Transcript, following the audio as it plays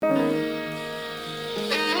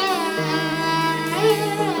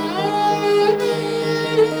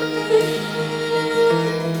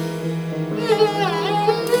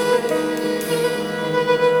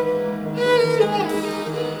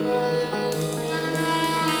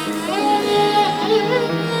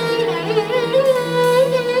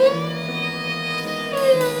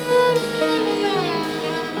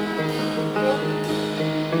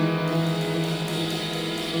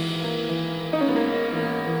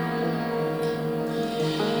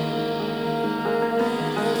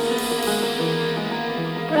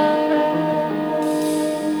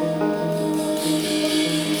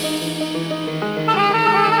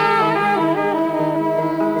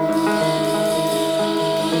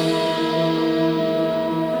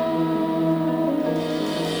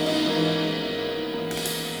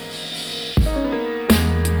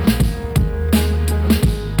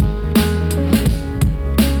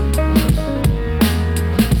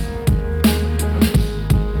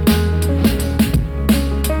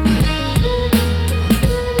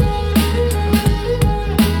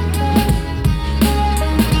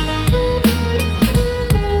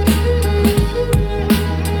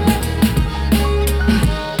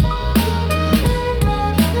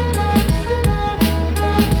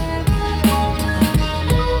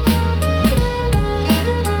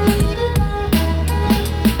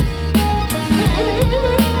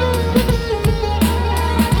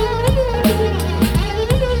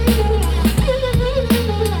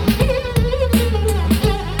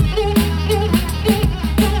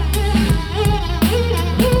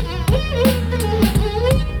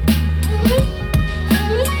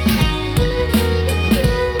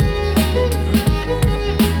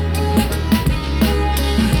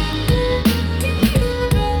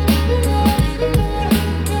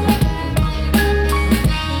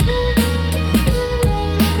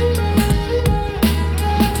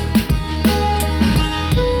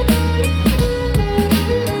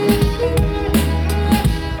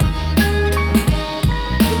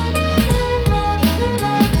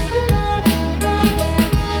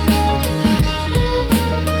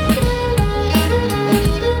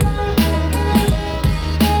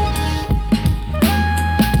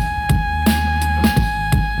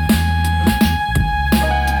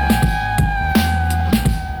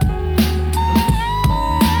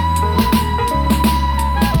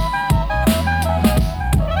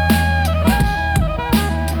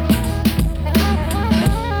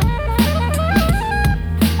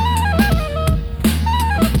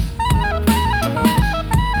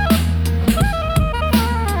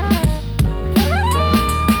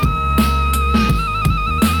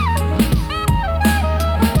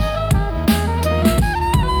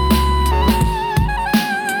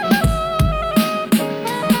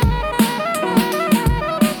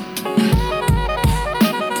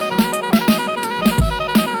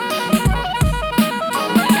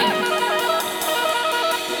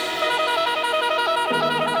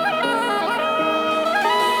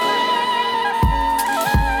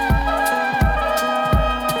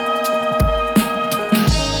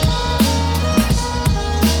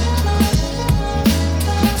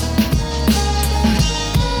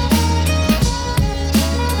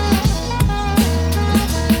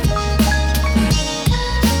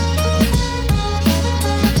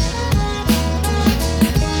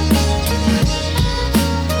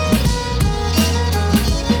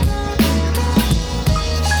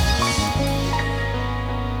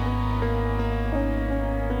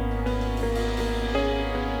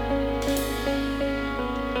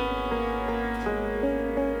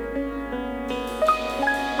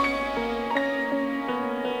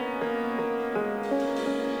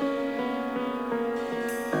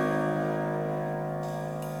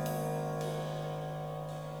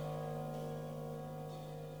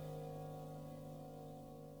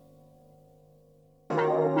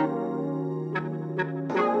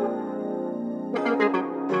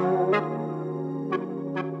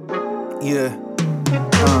Yeah.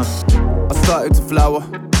 I started to flower.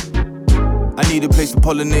 I need a place to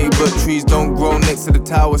pollinate, but trees don't grow next to the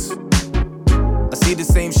towers. I see the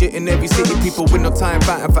same shit in every city, people with no time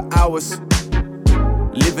fighting for hours.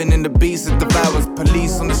 Living in the beast that devours.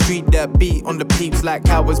 Police on the street that beat on the peeps like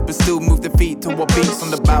cowards, but still move their feet to what beats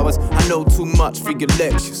on the bowers. I know too much for your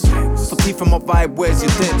lectures, so keep from my vibe, where's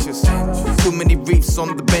your dentures? Too many reefs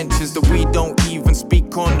on the benches that we don't even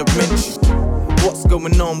speak on the mention. What's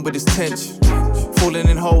going on with this tension? Falling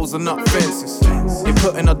in holes and not fences. You're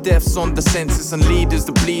putting our deaths on the census, and leaders,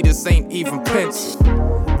 the bleeders ain't even pensive.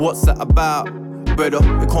 What's that about? Better,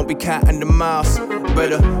 it can't be cat and the mouse.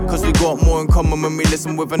 Better, cause we got more in common when we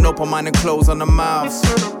listen with an open mind and close on the mouths.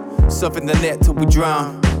 Surfing the net till we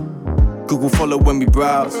drown. Google follow when we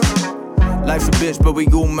browse. Life's a bitch, but we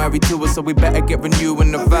all married to it, so we better get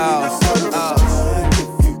renewing the vows.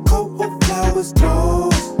 If you go where flowers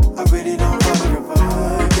grows, I really don't want to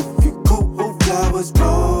revive. If you go where flowers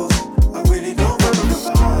grows, I really don't want to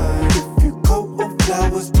revive. If you go where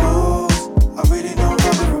flowers grows, I really don't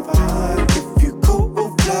want to revive. If you go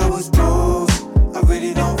where flowers grows, I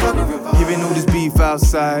really don't want to revive. Hearing all this beef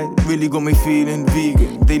outside really got me feeling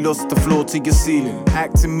vegan. They lost the floor to your ceiling,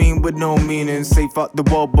 acting mean with no meaning. Say fuck the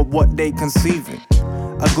world, but what they conceiving.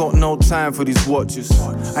 I got no time for these watches.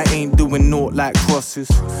 I ain't doing naught like crosses.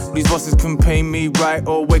 These bosses can pay me right,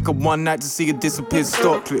 or wake up one night to see a disappeared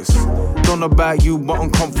stock list. Don't know about you, but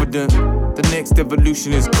I'm confident the next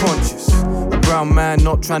evolution is conscious. A brown man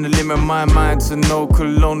not trying to limit my mind to no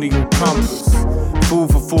colonial compass. Food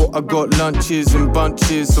for thought, I got lunches and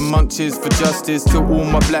bunches, some munches for justice. Till all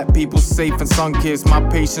my black people safe and sun-kissed. My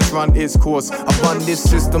patience run its course. I run this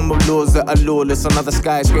system of laws that are lawless. Another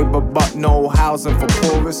skyscraper, but no housing for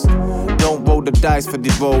poorest. Don't roll the dice for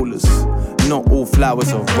these rollers. Not all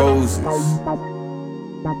flowers are roses. I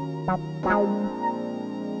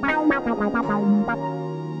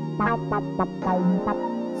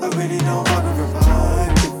really don't want to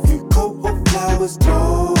revive. If you go where flowers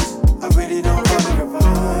grows, I really don't want to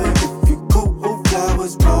revive. If you go where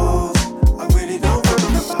flowers grows, I really don't want to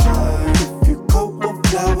revive. If you go where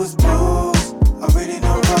flowers grows, I really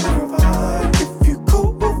don't want to revive. If you go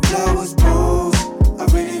where flowers grows, I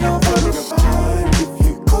really don't want to revive. If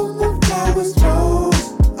you go where flowers grows,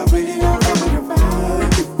 I really don't want to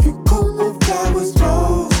revive. If you go where flowers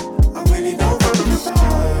grows, I really don't want to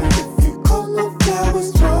revive. If you go where flowers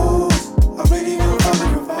grows, I really don't want to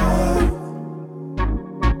revive.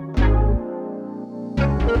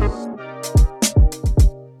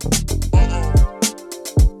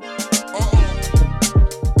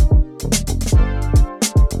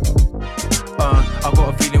 I got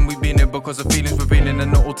a feeling we've been here because the feelings revealing,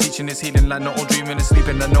 and not all teaching is healing, like not all dreaming is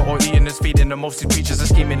sleeping, and not all eating is feeding, and most of these preachers are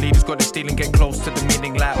scheming. Leaders got it stealing, get close to the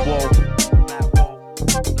meaning like whoa.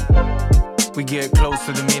 We get close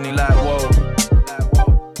to the meaning like whoa.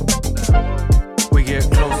 We get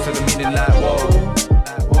close to the meaning like whoa.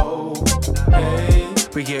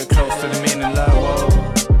 We get close to the meaning like whoa.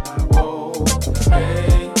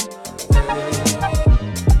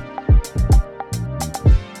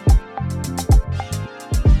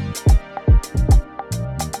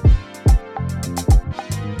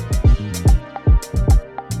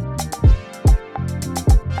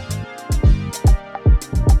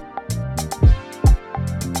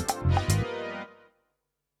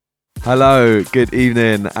 Hello, good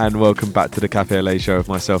evening, and welcome back to the Café Au Lait show with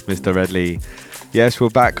myself, Mr. Redley. Yes, we're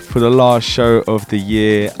back for the last show of the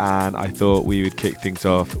year, and I thought we would kick things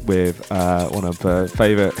off with one of the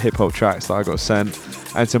favourite hip-hop tracks that I got sent,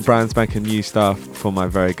 and some brand spanking new stuff from my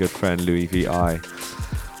very good friend Louis V.I.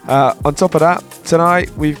 On top of that,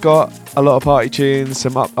 tonight we've got a lot of party tunes,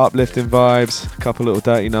 some uplifting vibes, a couple little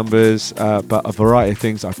dirty numbers, but a variety of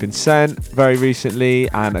things I've been sent very recently,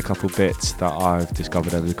 and a couple bits that I've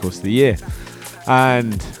discovered over the course of the year.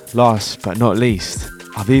 And last but not least,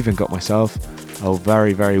 I've even got myself a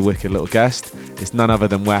very, very wicked little guest. It's none other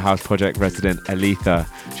than Warehouse Project resident Aletha.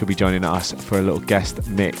 She'll be joining us for a little guest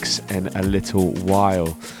mix in a little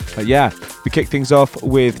while. But yeah, we kick things off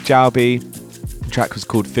with Jalby. The track was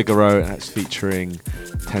called Figaro, and it's featuring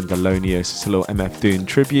Tenderlonious. It's a little MF Doom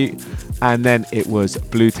tribute. And then it was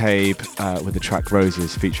Blue Tape with the track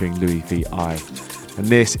Roses featuring Louis V.I. And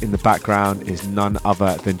this in the background is none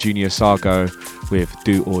other than Junior Sargo with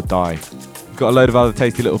Do or Die. We've got a load of other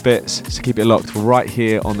tasty little bits, so keep it locked right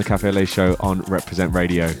here on the Café Au Lait show on Represent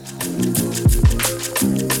Radio.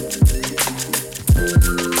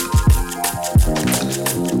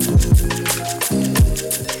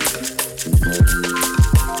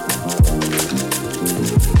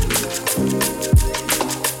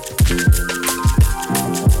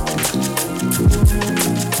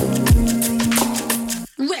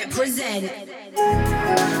 present.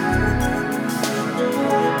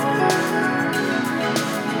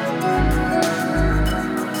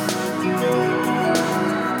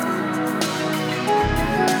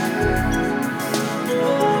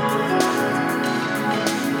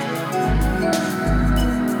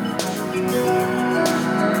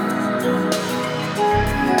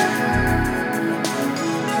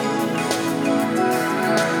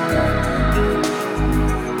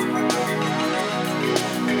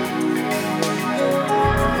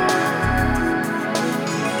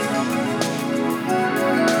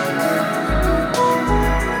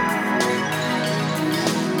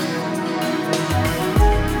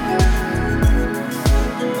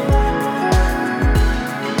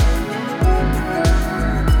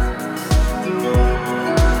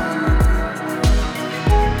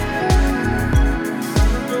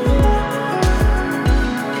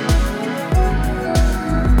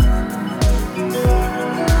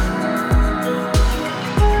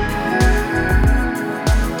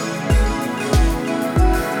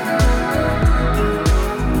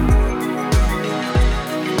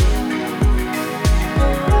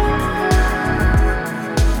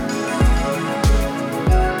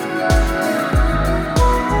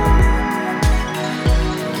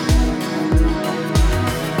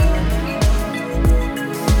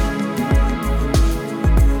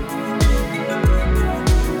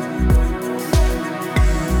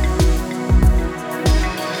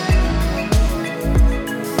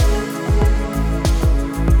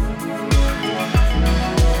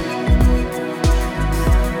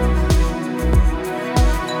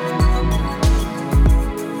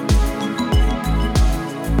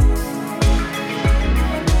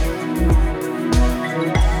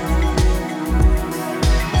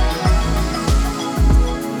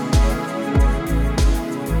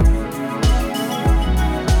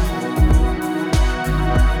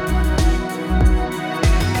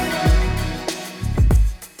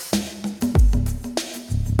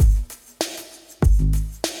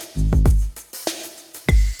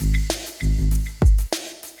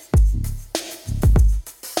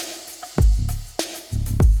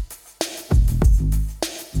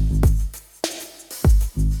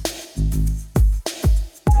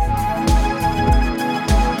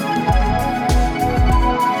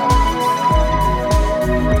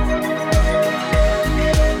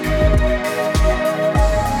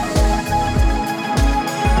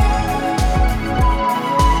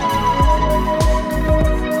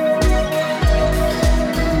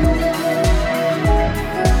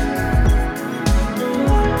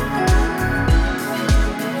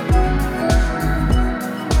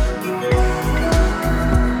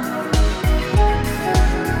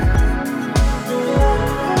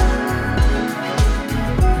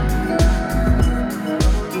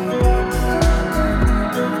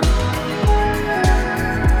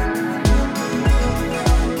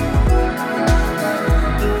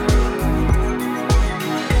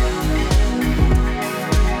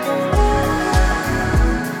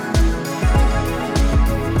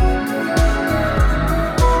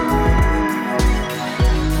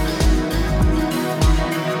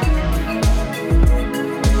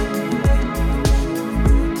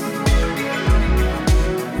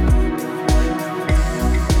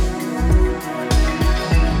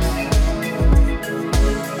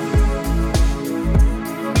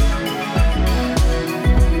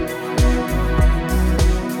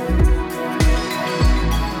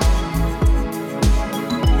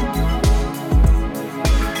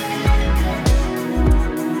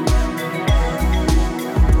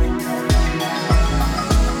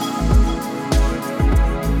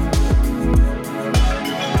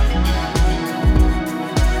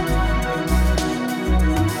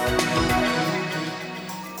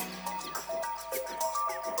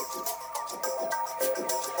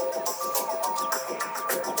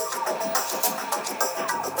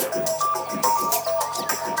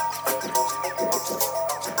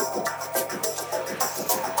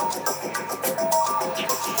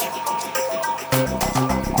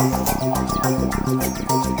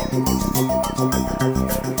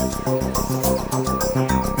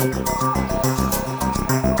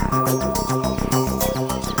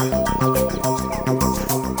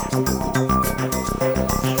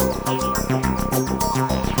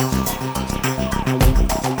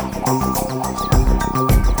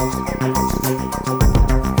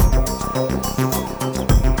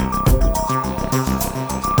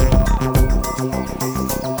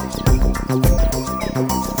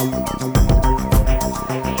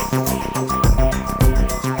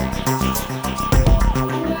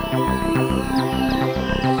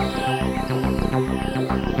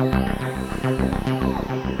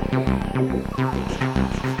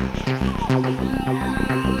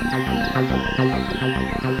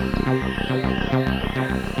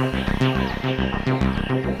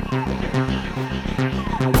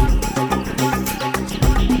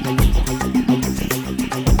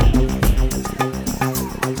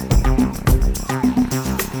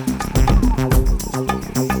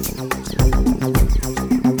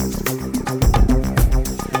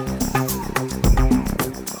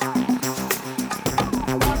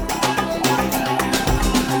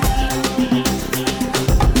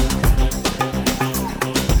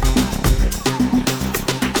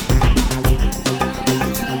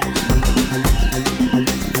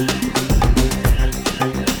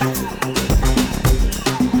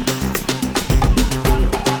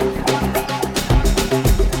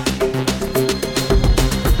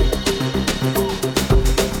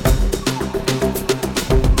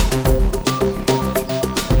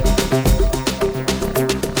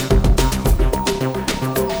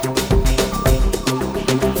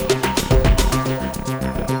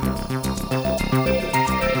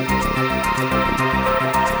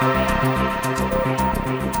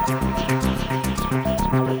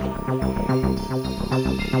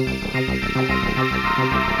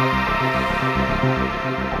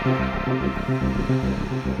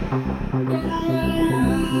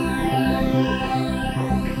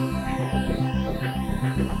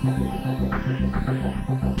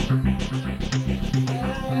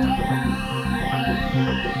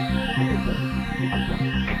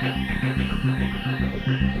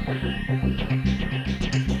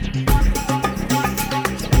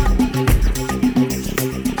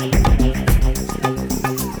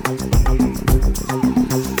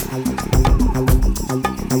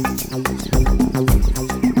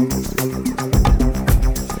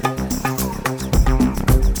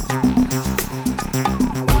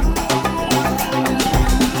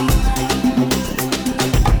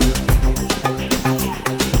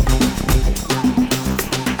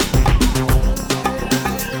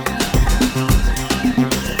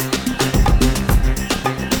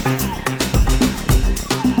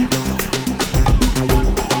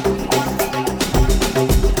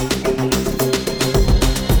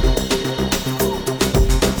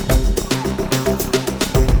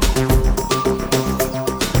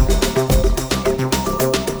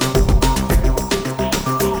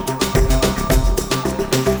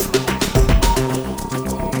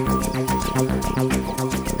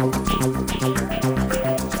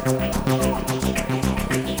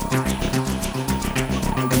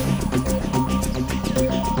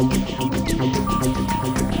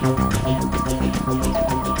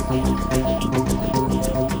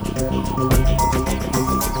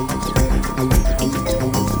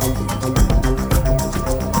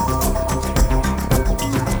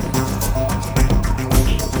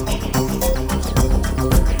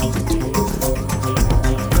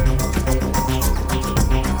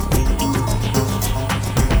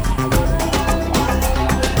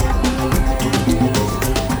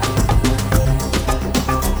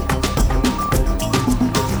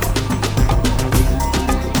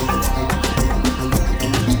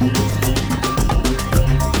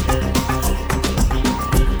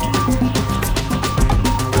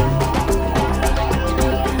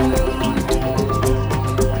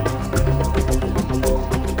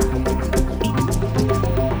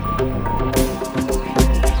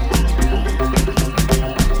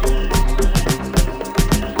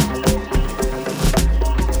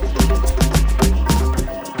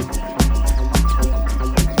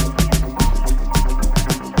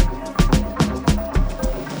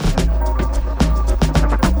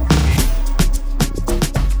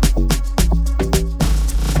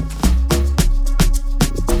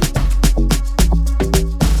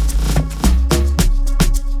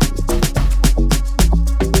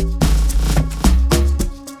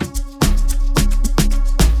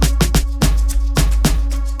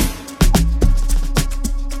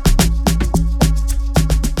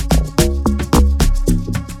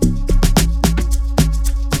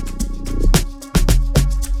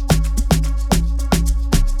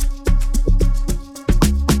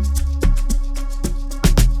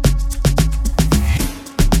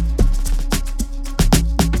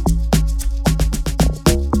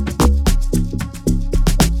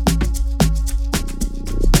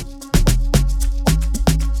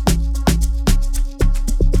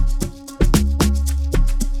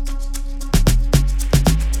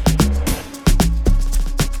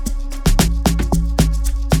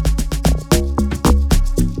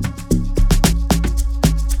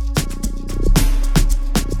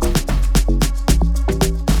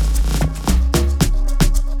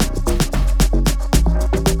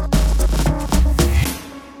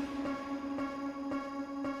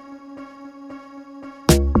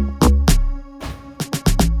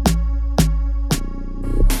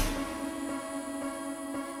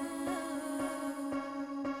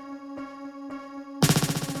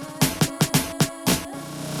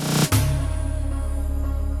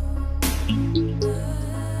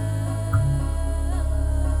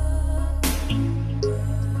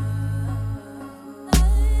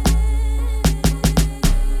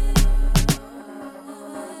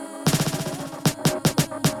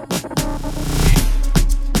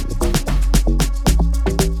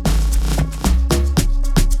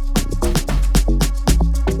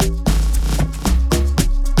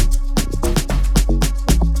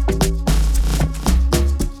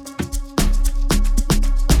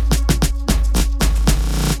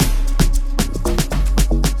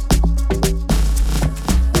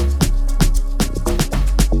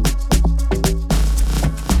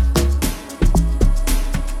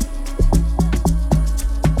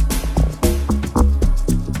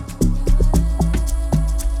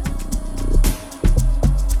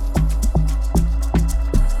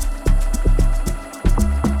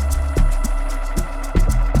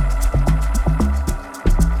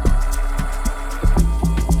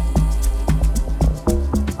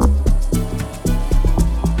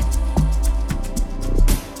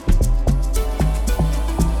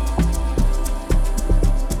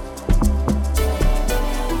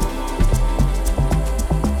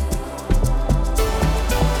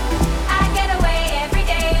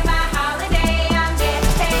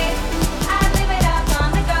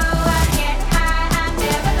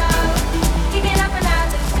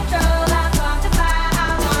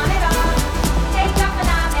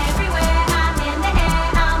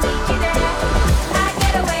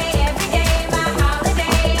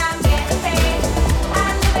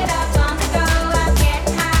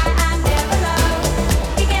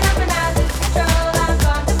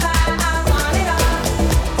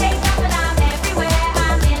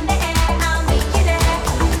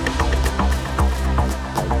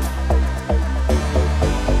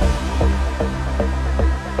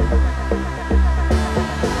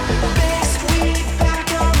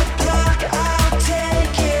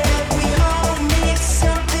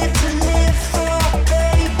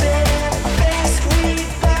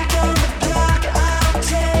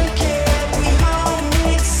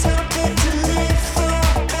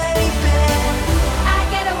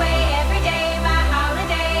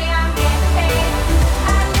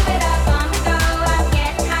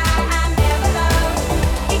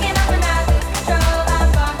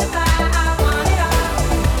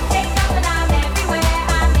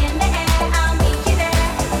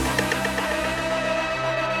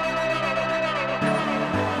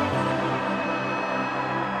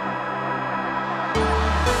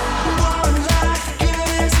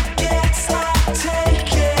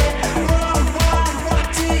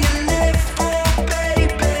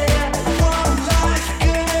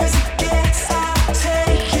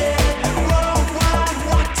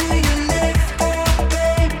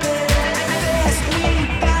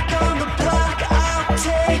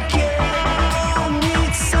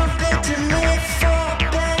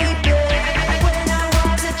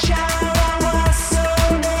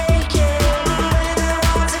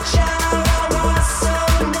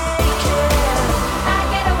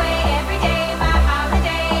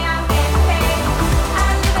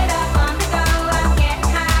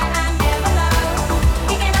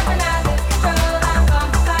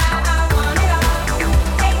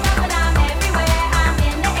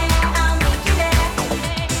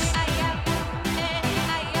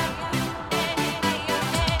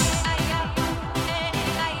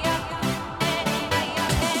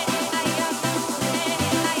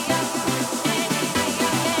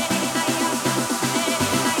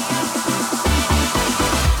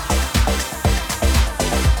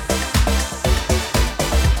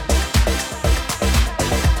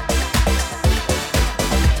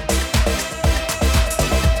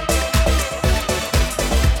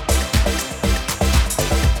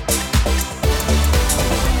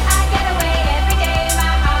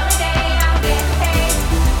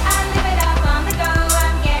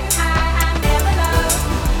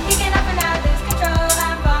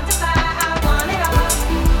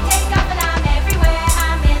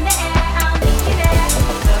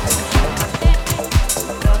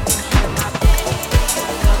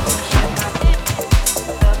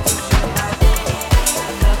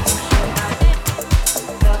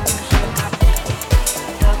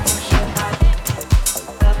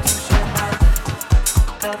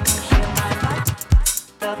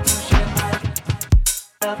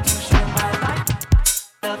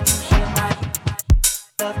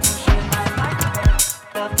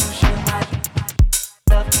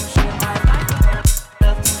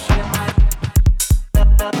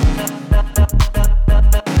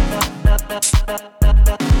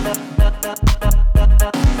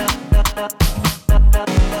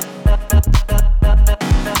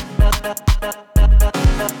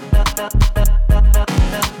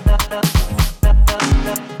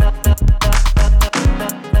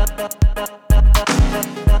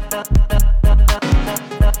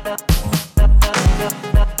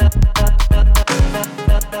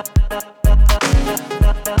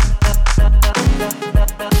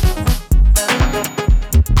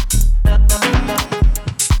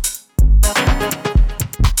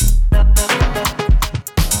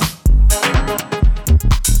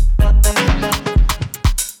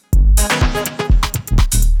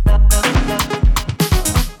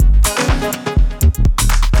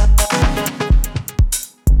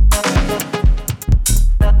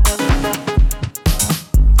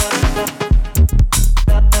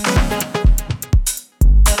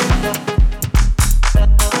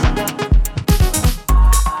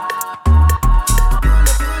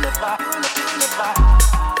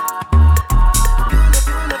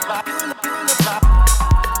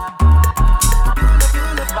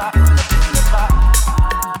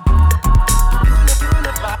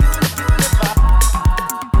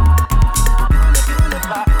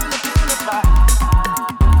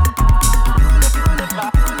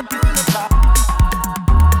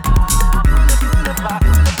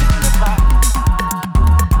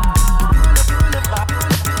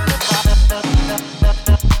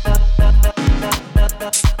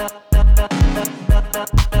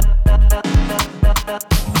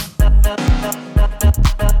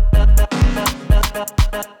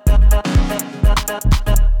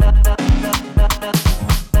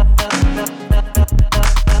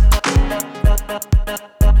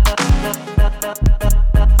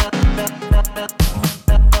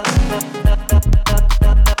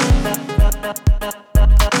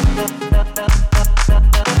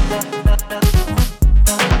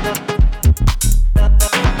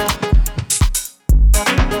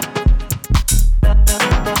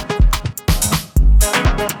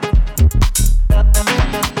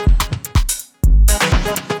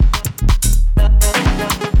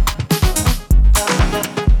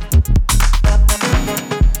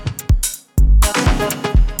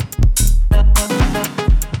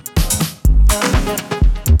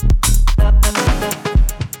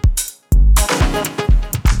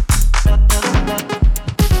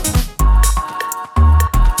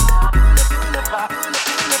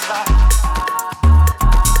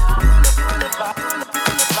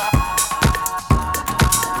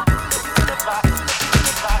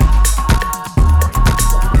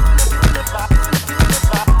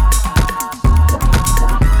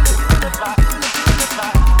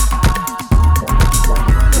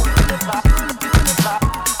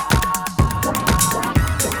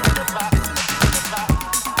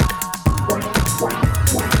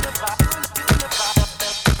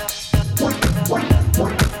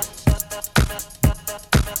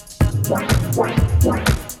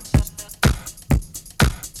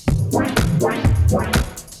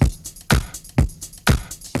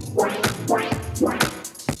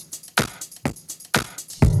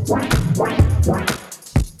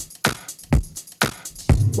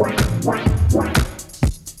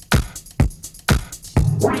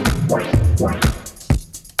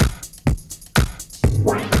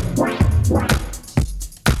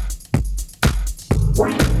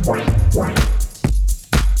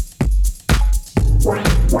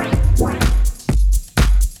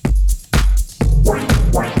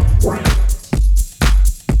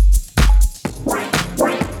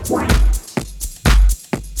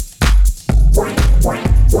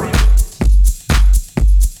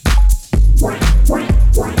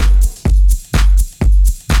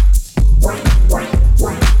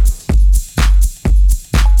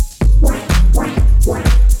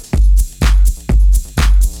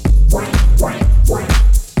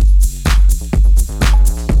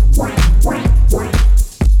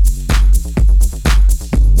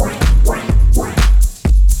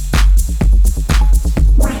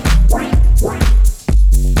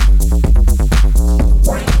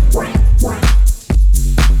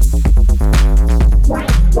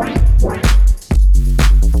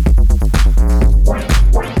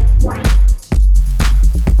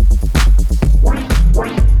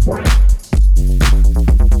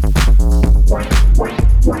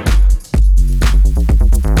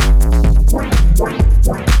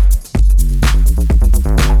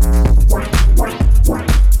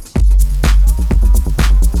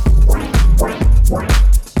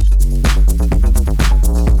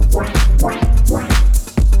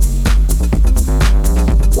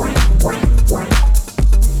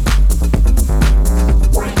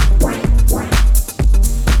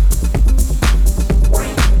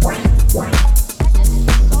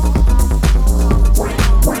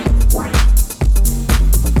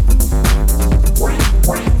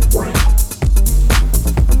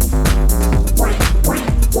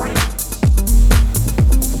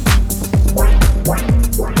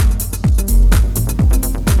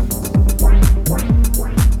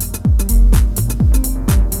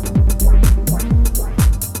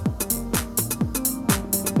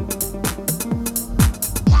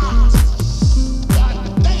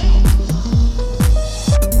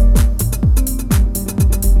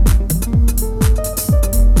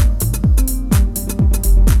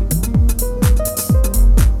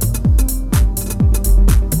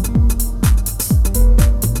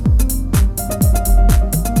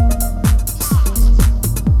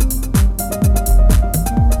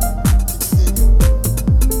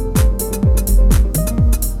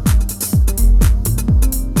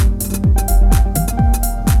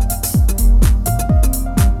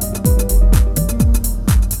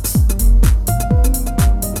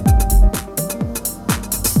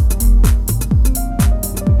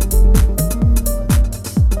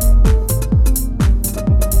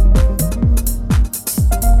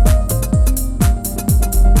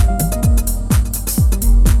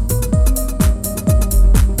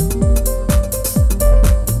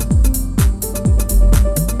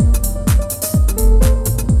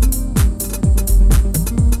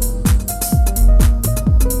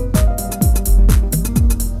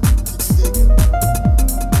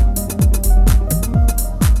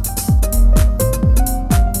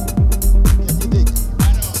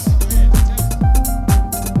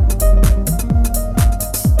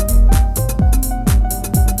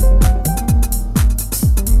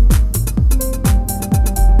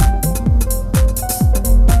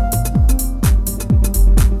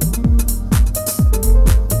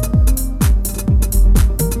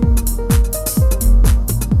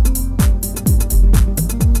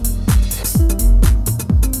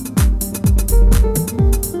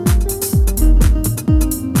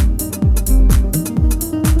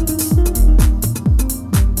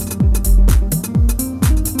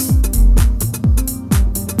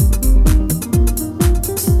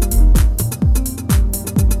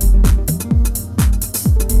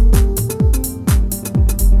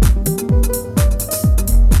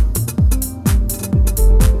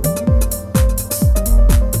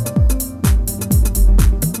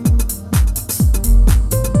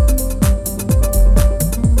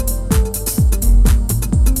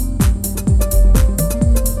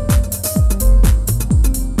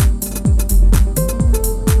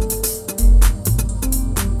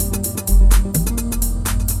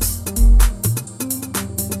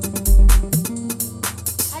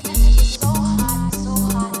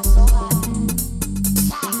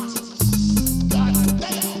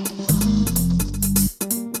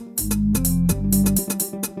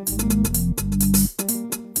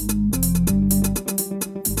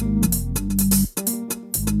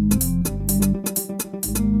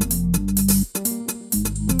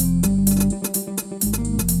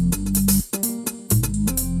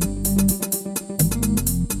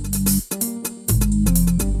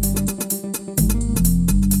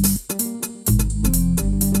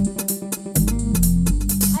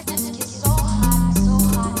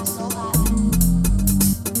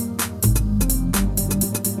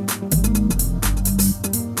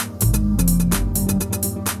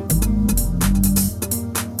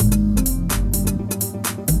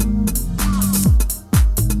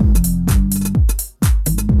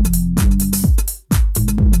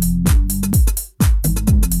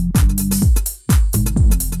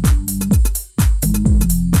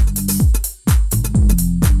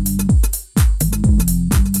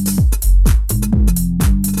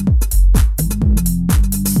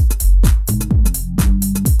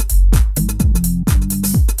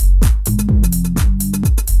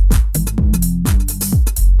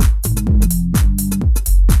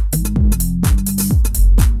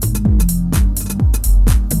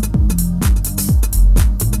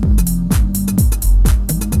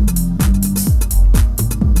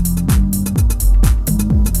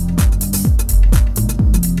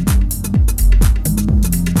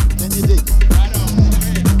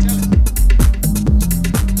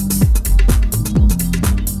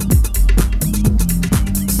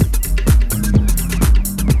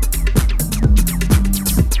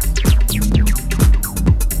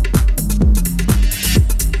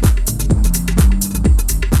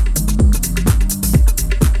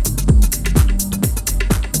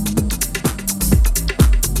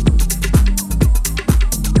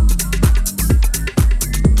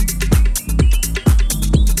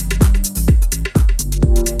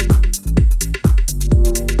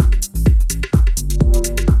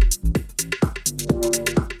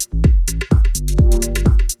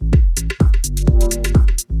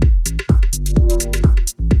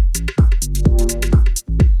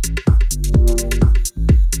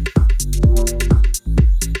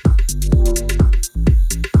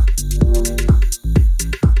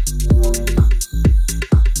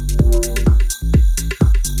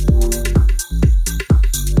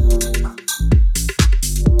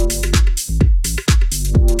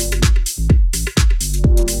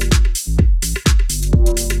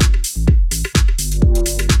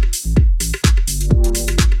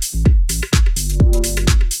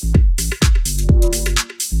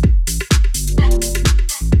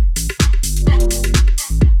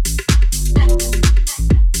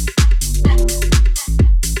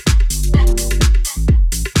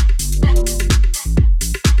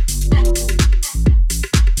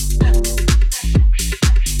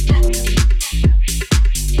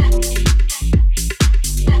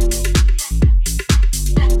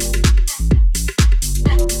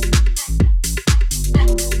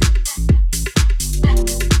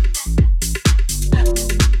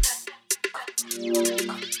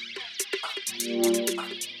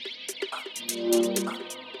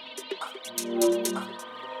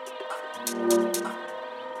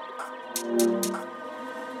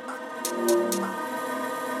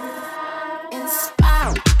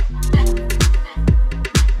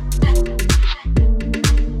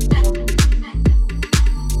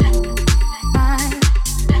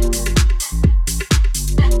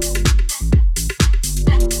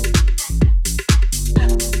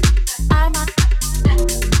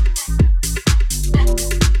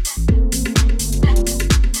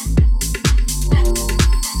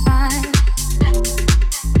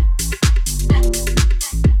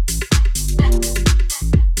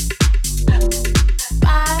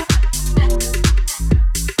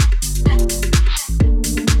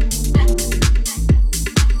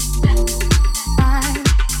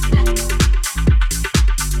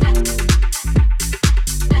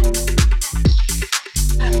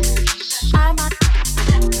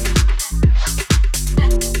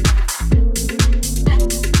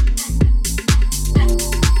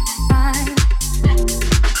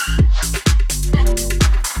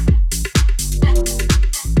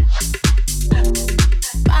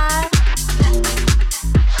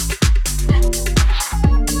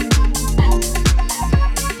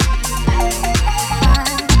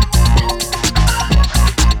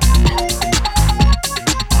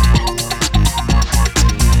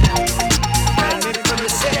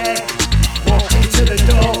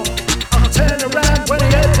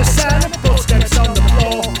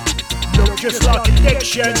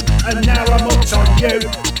 And now I'm hooked on you.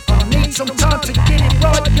 I need some time to get it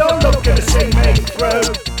right. You're not gonna see me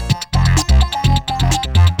through.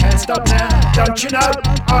 Can't stop now, don't you know?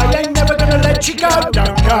 I ain't never gonna let you go.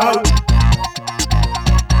 Don't go.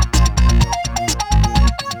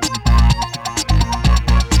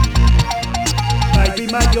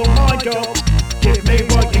 Baby, make your mind up. Give me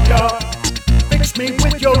what you got. Fix me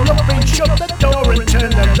with your loving. Shut the door and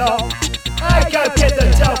turn the lock. I go get the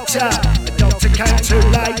doctor. The doctor came too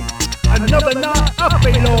late. Another night I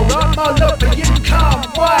feel alright. My love for you can't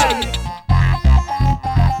wait.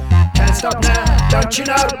 Can't stop now, don't you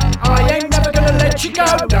know? I ain't never gonna let you go.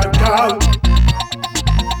 Don't go.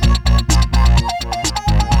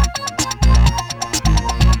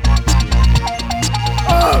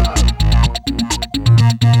 Oh!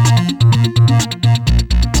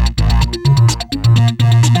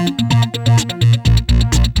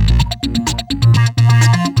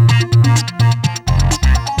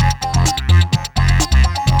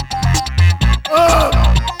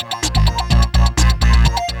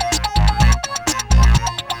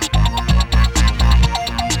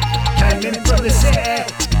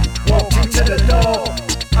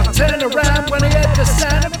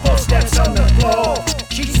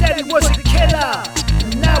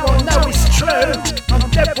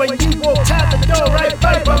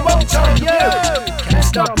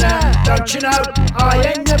 Don't you know, I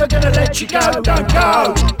ain't never gonna let you go, don't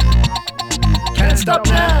go. Can't stop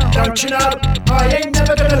now, don't you know, I ain't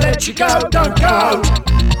never gonna let you go, don't go.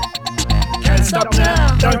 Can't stop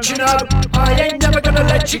now, don't you know, I ain't never gonna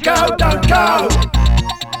let you go, don't go.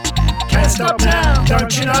 Can't stop now,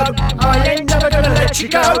 don't you know, I ain't never gonna let you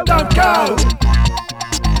go, don't go.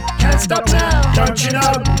 Can't stop now, don't you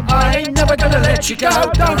know, I ain't never gonna let you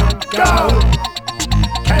go, don't go.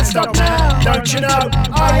 Can't stop now, don't you know,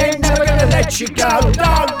 I ain't never gonna let you go,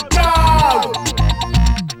 don't go!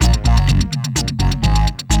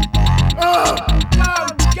 Oh,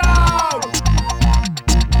 don't go!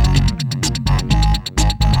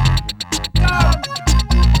 Don't!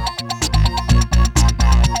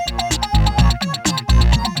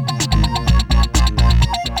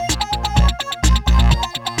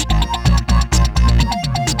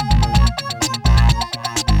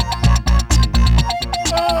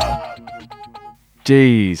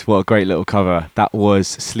 Jeez, what a great little cover. That was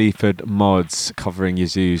Sleaford Mods covering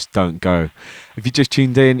Yazoo's Don't Go. If you just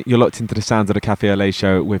tuned in, you're locked into the sounds of the Café Au Lait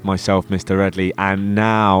show with myself, Mr. Redley, and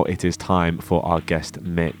now it is time for our guest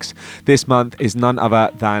mix. This month is none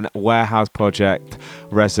other than Warehouse Project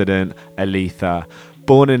resident Aletha.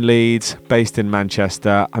 Born in Leeds, based in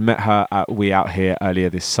Manchester, I met her at We Out Here earlier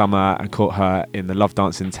this summer and caught her in the Love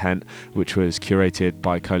Dancing tent, which was curated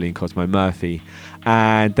by Colleen Cosmo Murphy.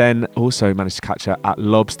 And then also managed to catch her at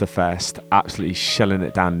Lobster Fest, absolutely shelling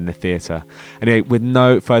it down in the theatre. Anyway, with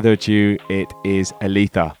no further ado, it is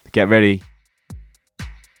Aletha. Get ready.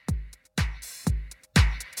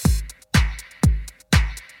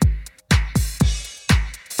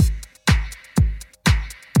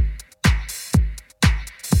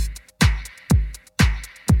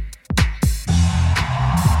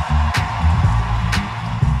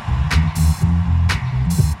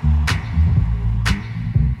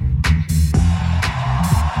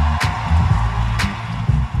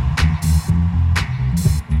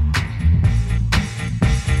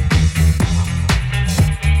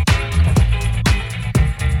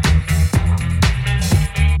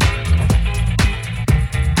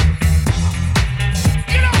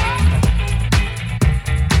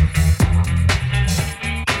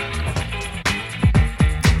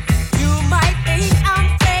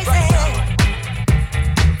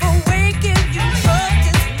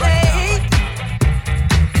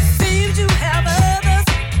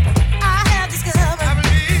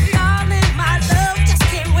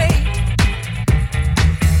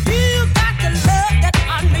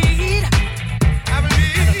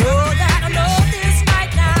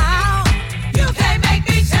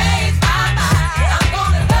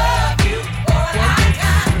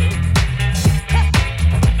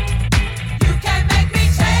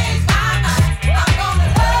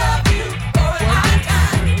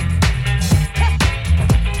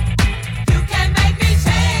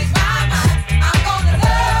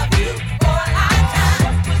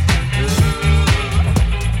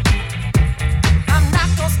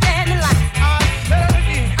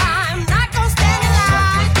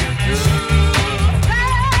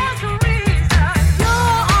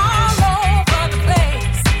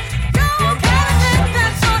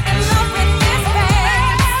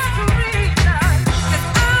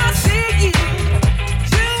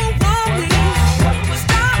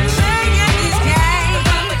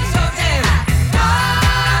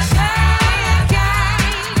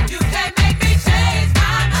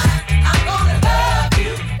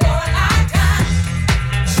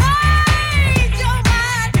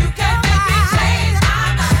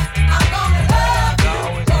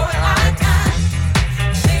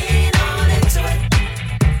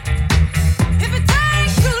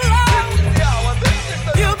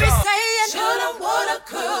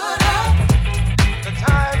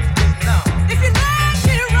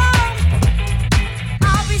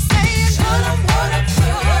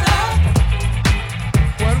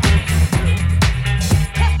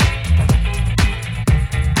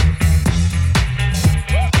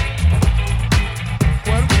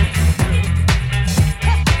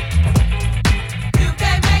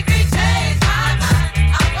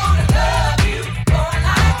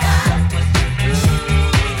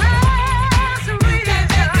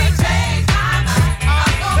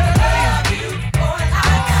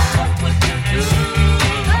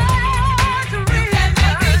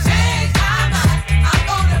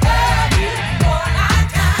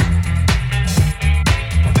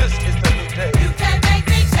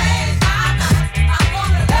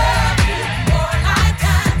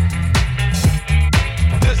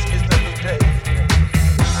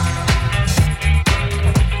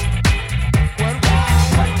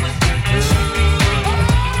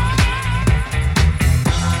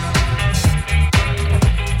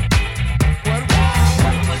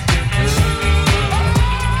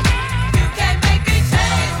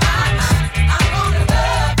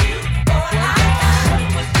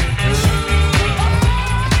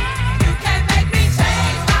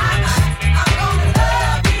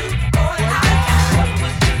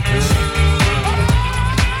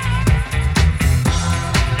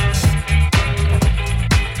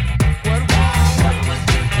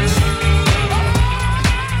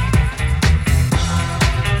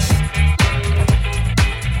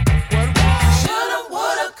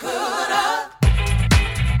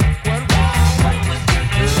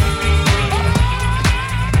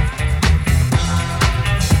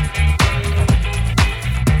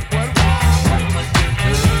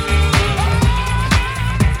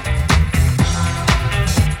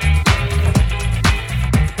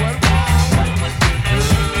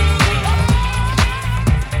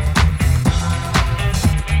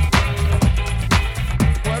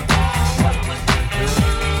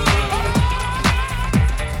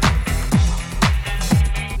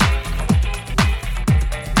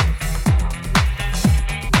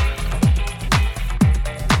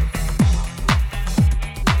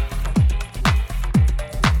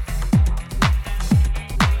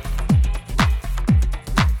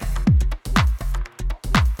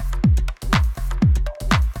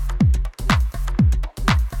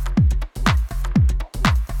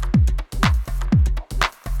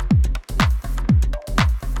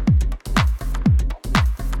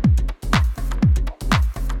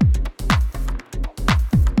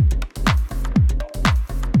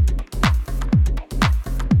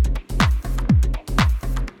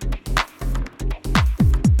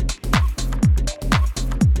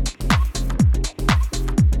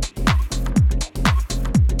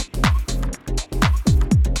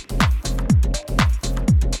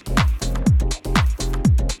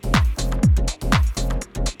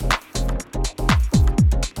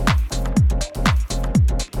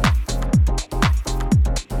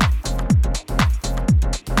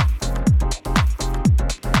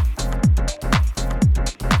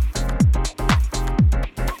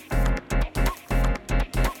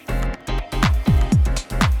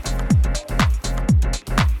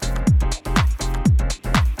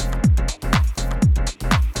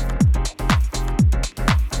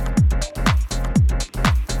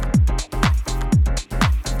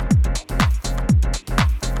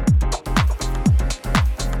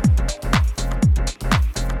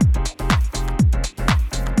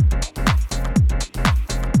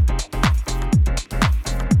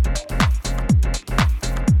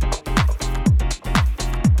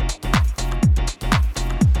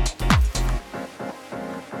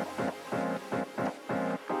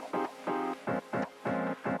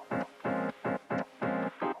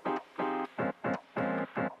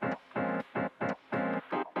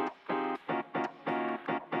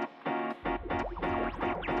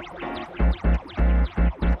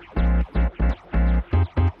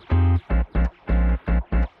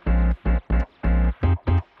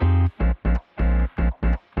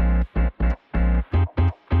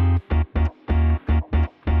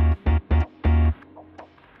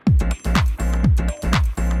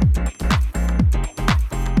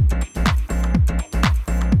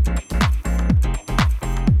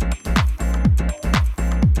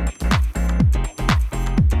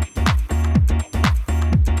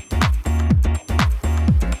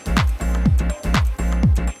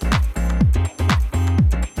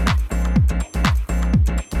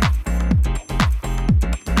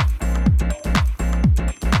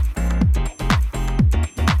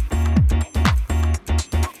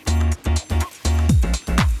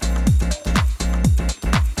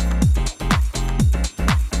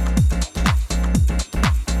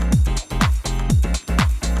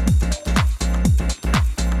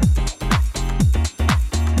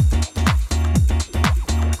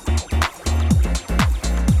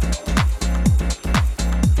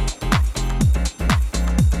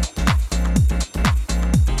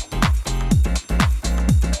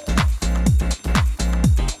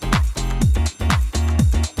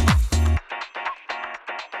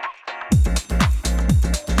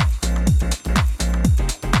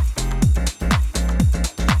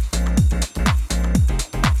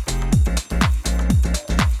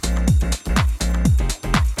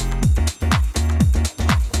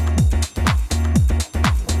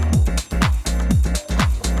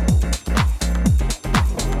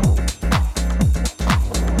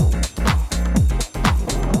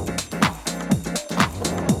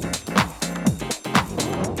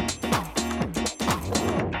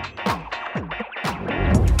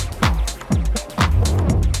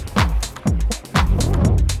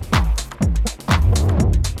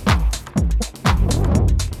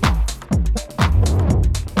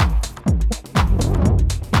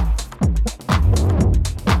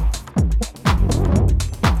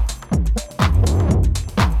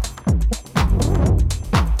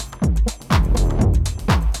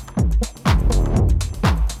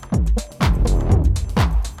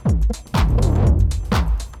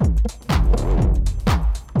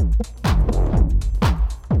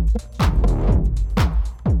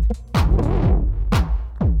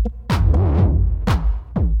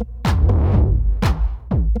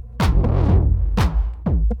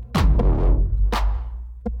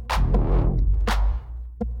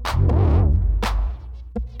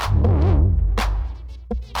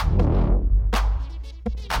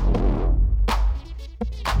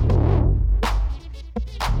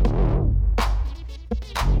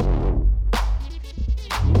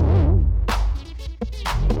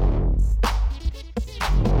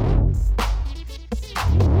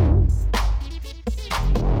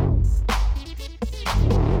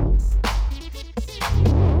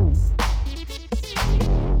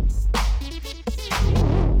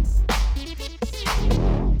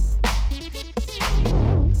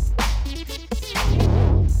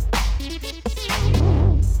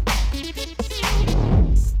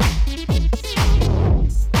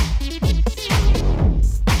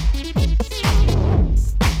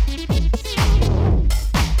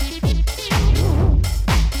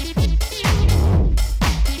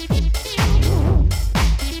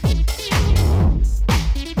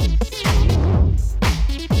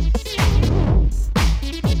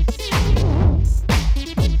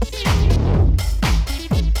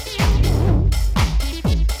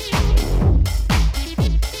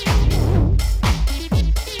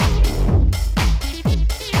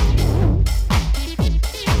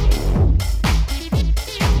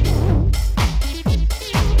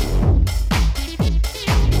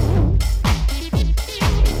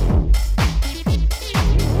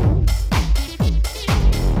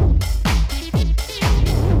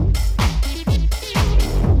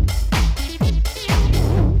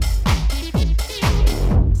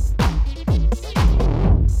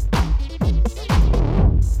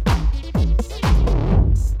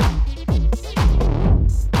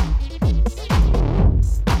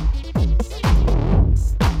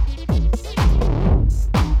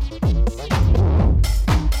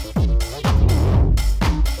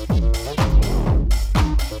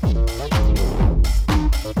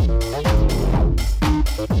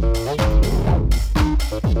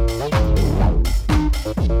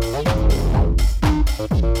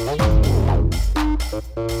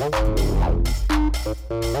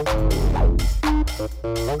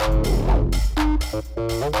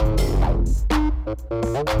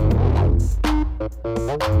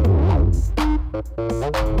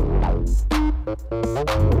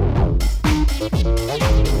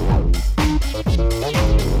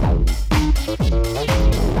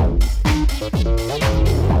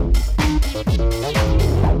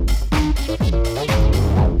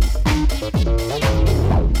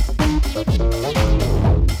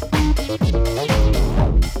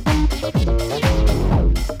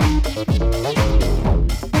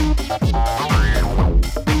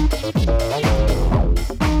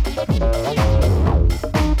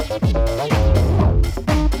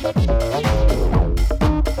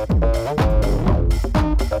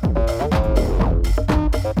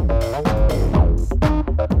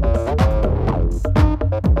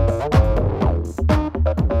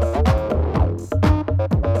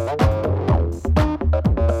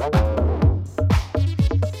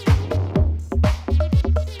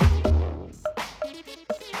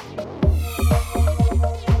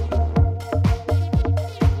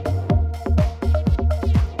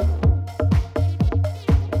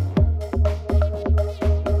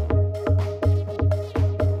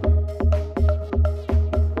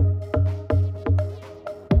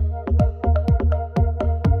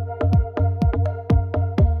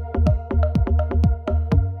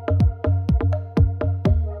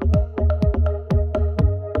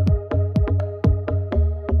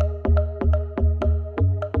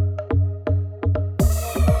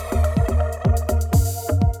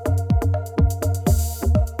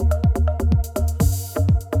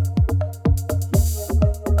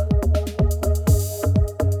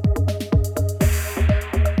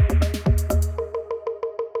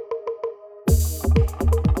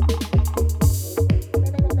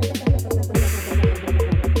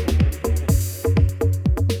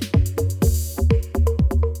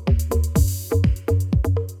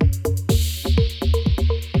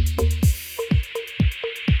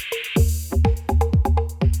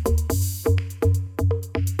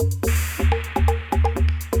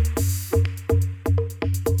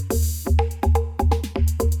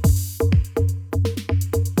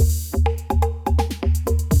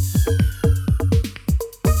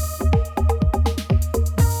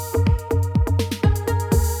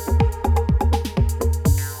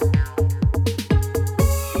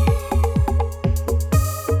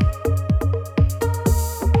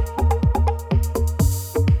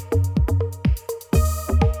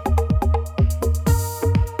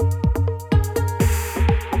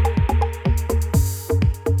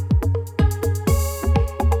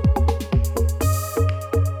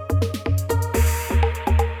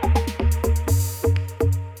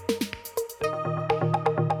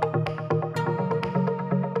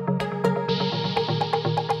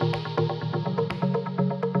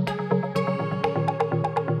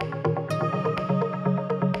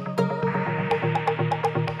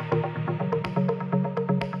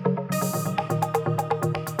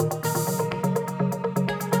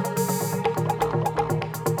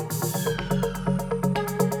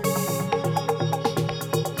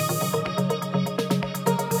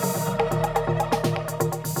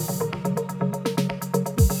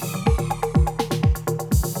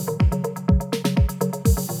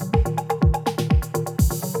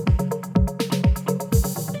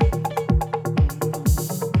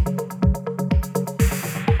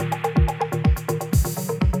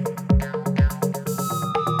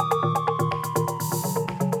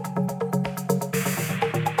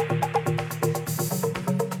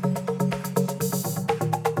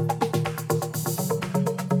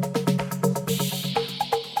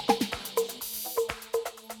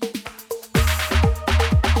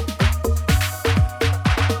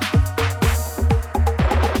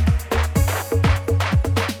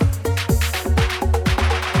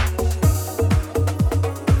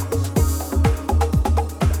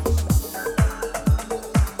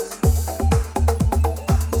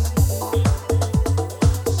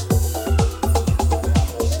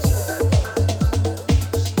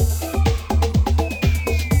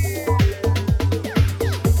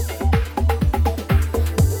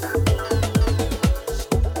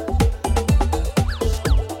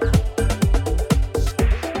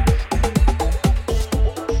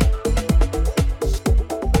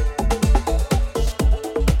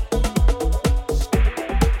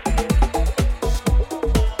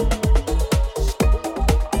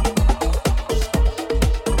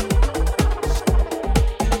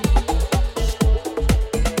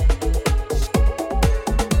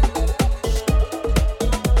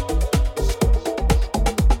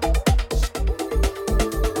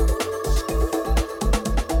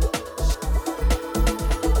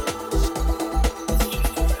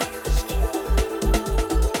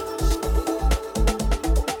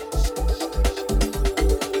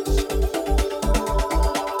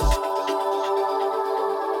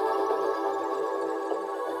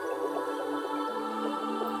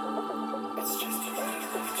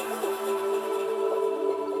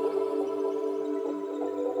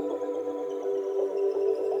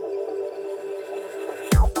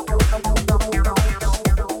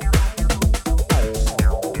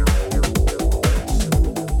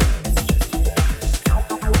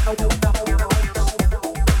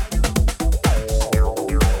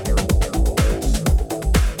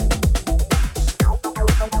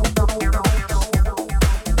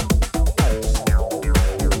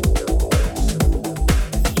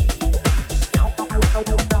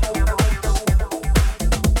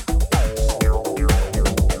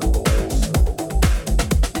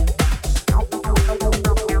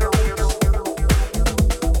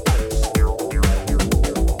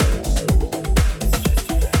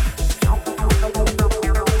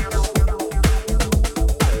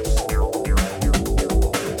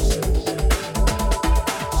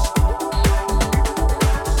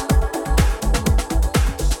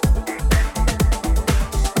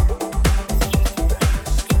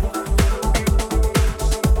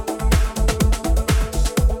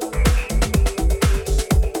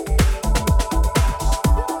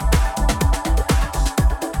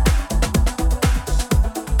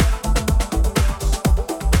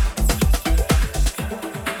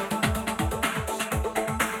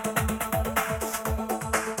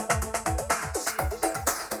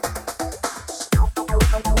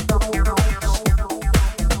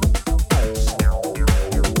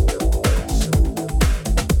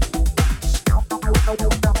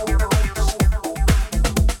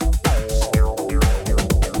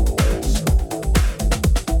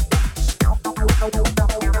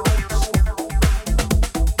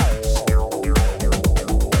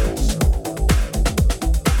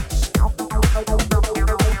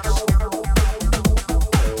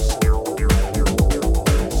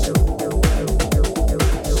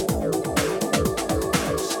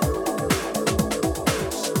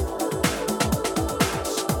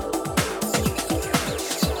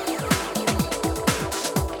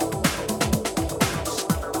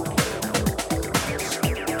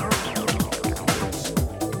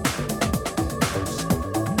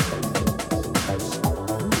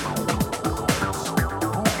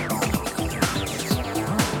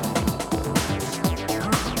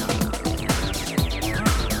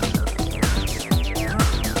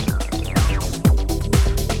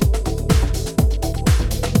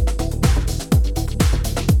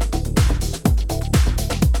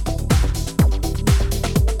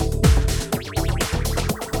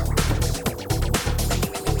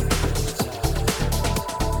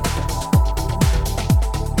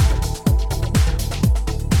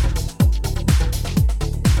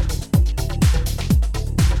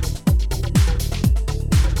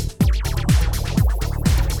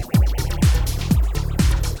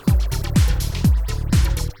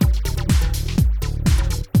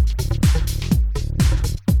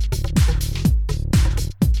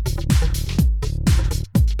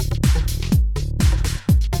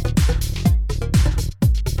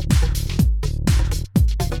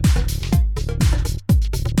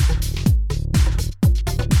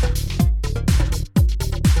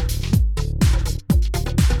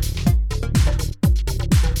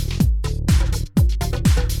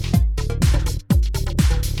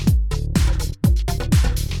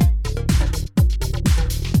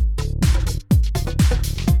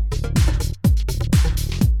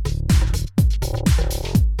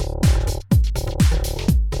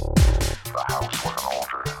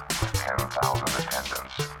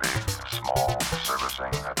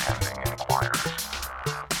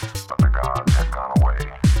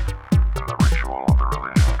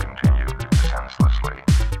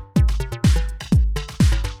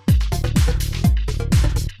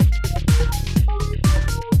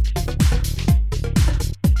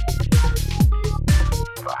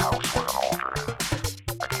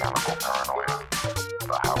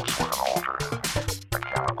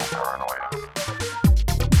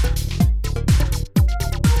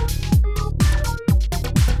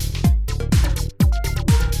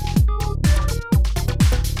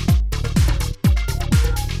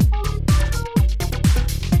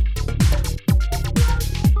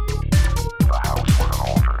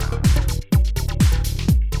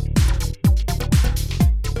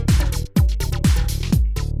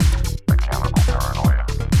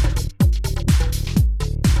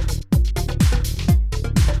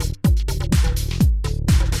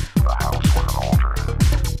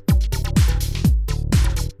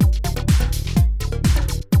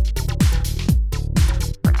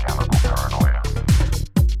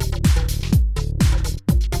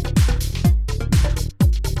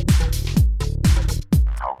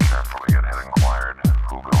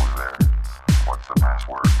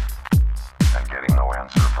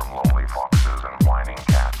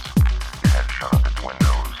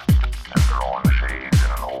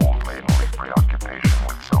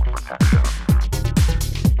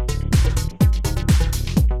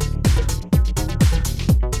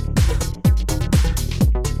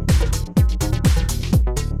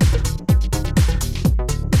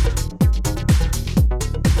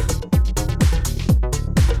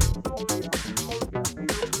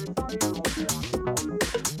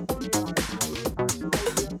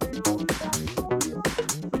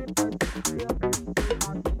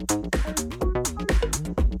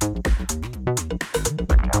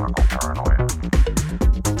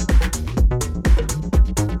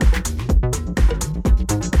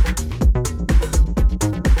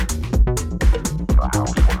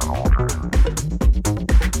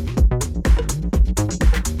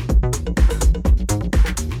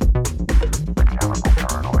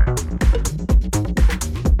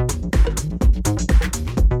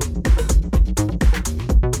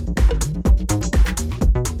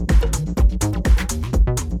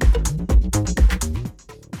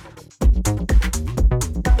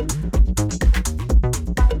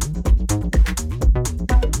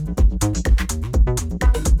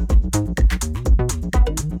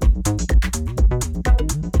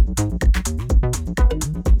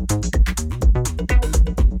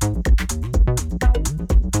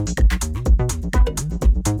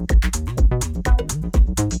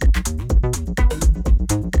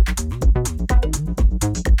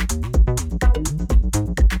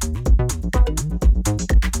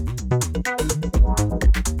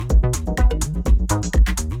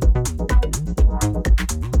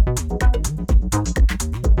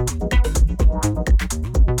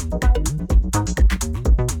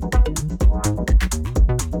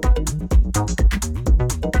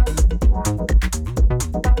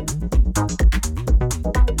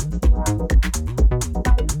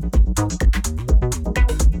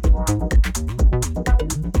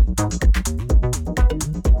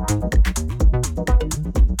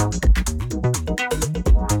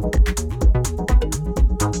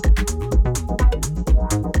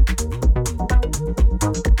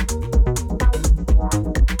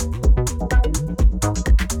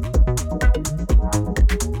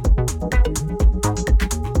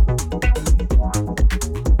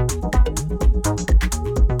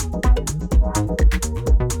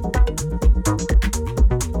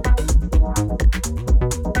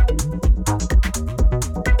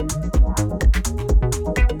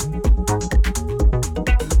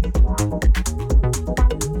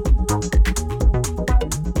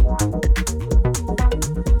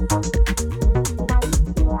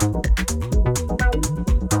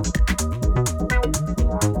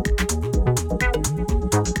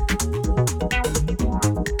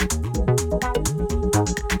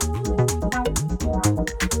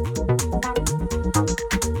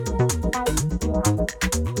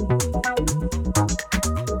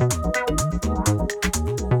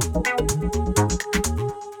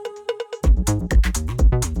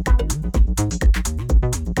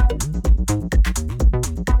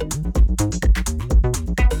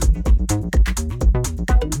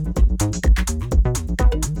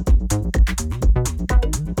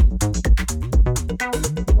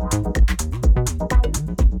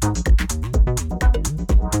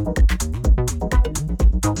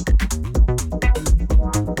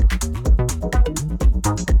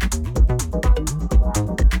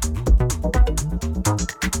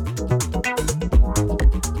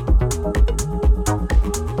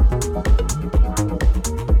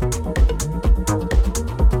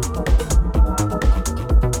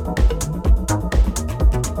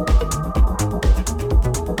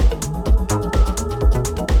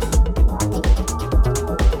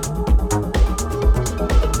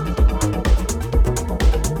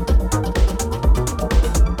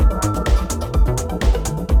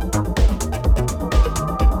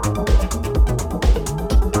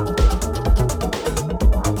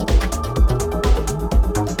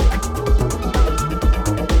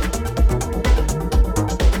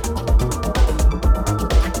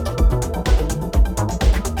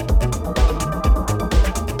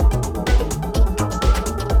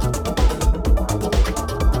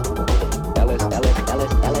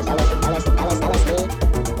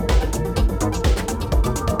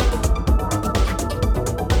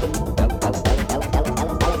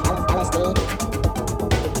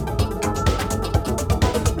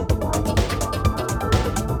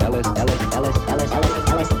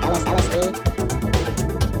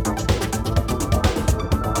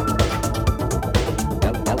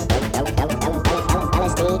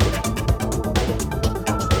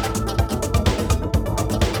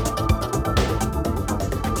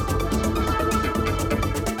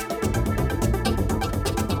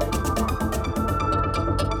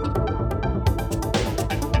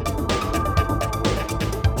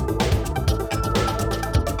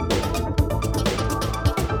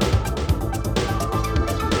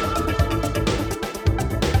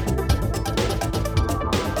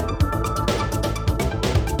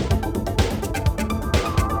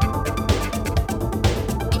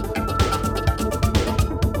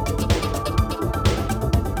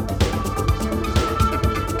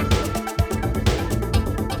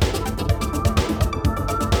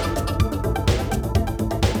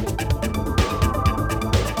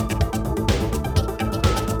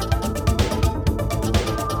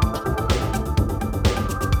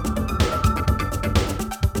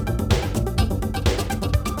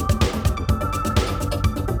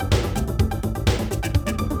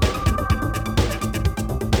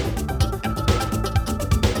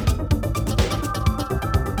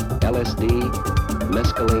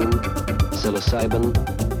 mescaline, psilocybin,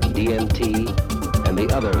 DMT, and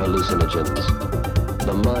the other hallucinogens,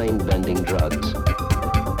 the mind-bending drugs.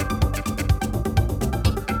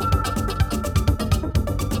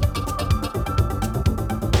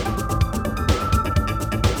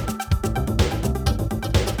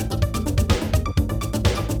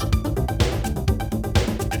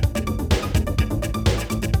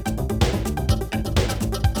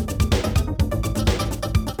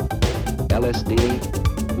 LSD,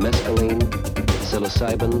 mescaline,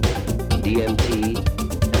 psilocybin, DMT,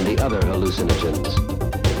 and the other hallucinogens,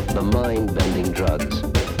 the mind-bending drugs.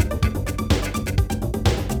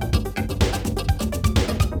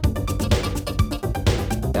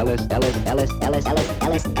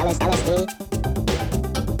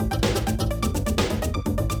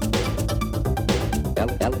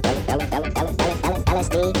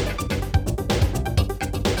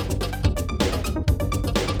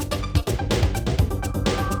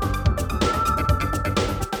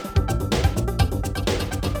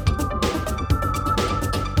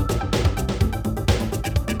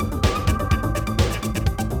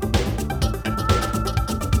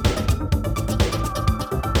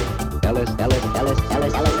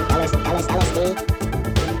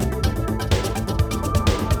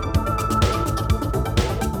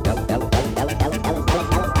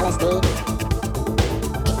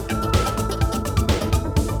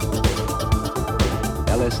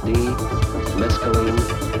 LSD, mescaline,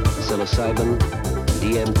 psilocybin,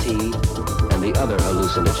 DMT, and the other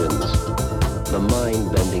hallucinogens, the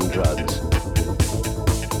mind-bending drugs.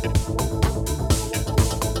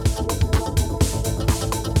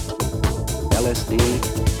 LSD,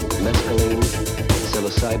 mescaline,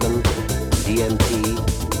 psilocybin, DMT,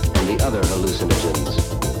 and the other hallucinogens,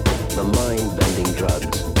 the mind-bending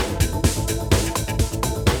drugs.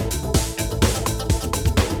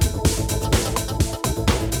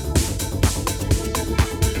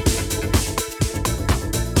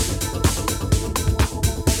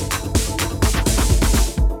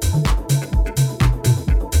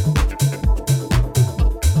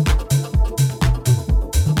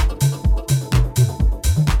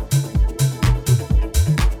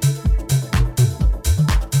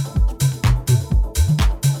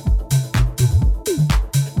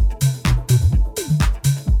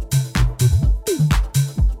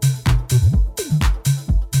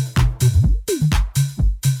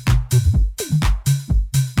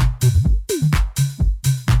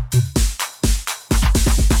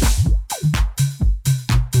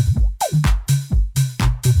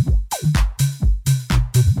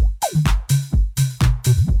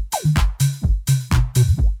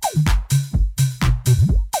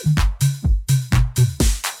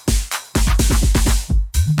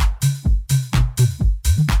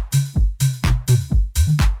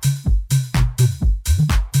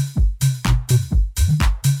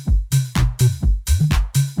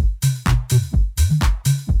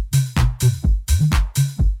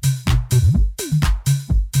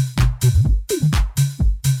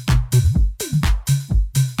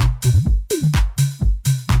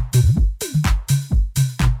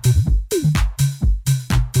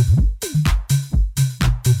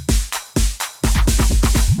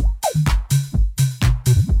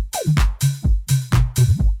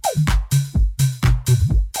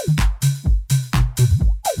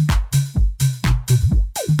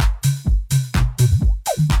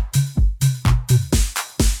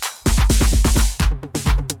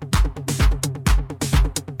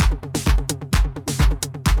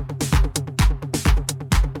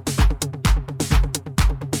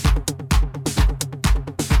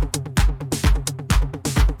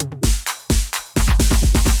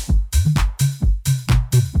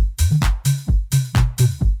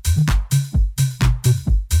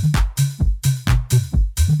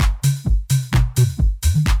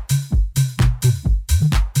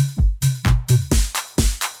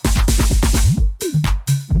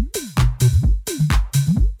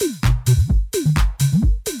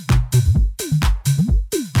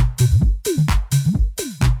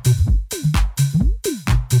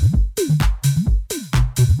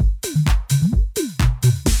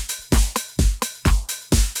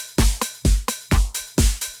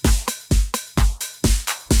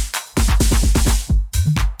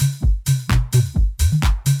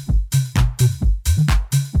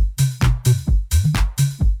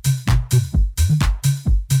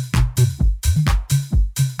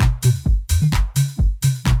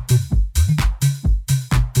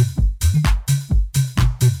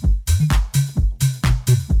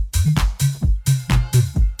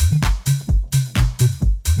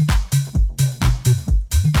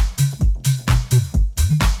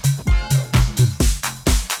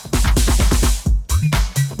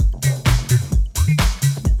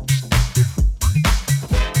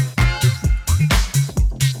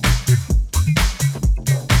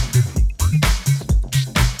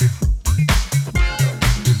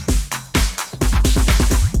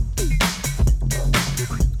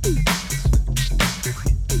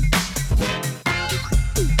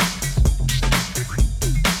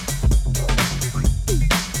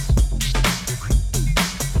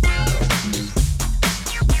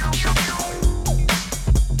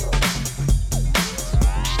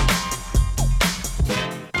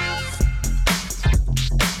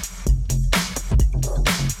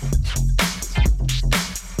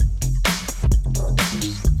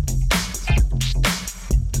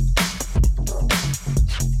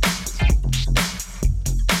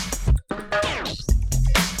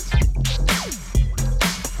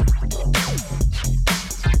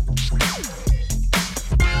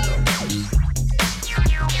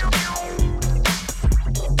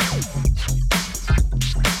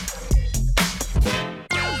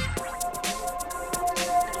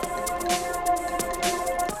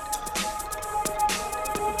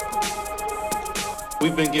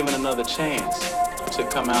 been given another chance to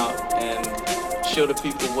come out and show the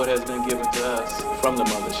people what has been given to us from the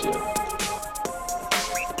mothership.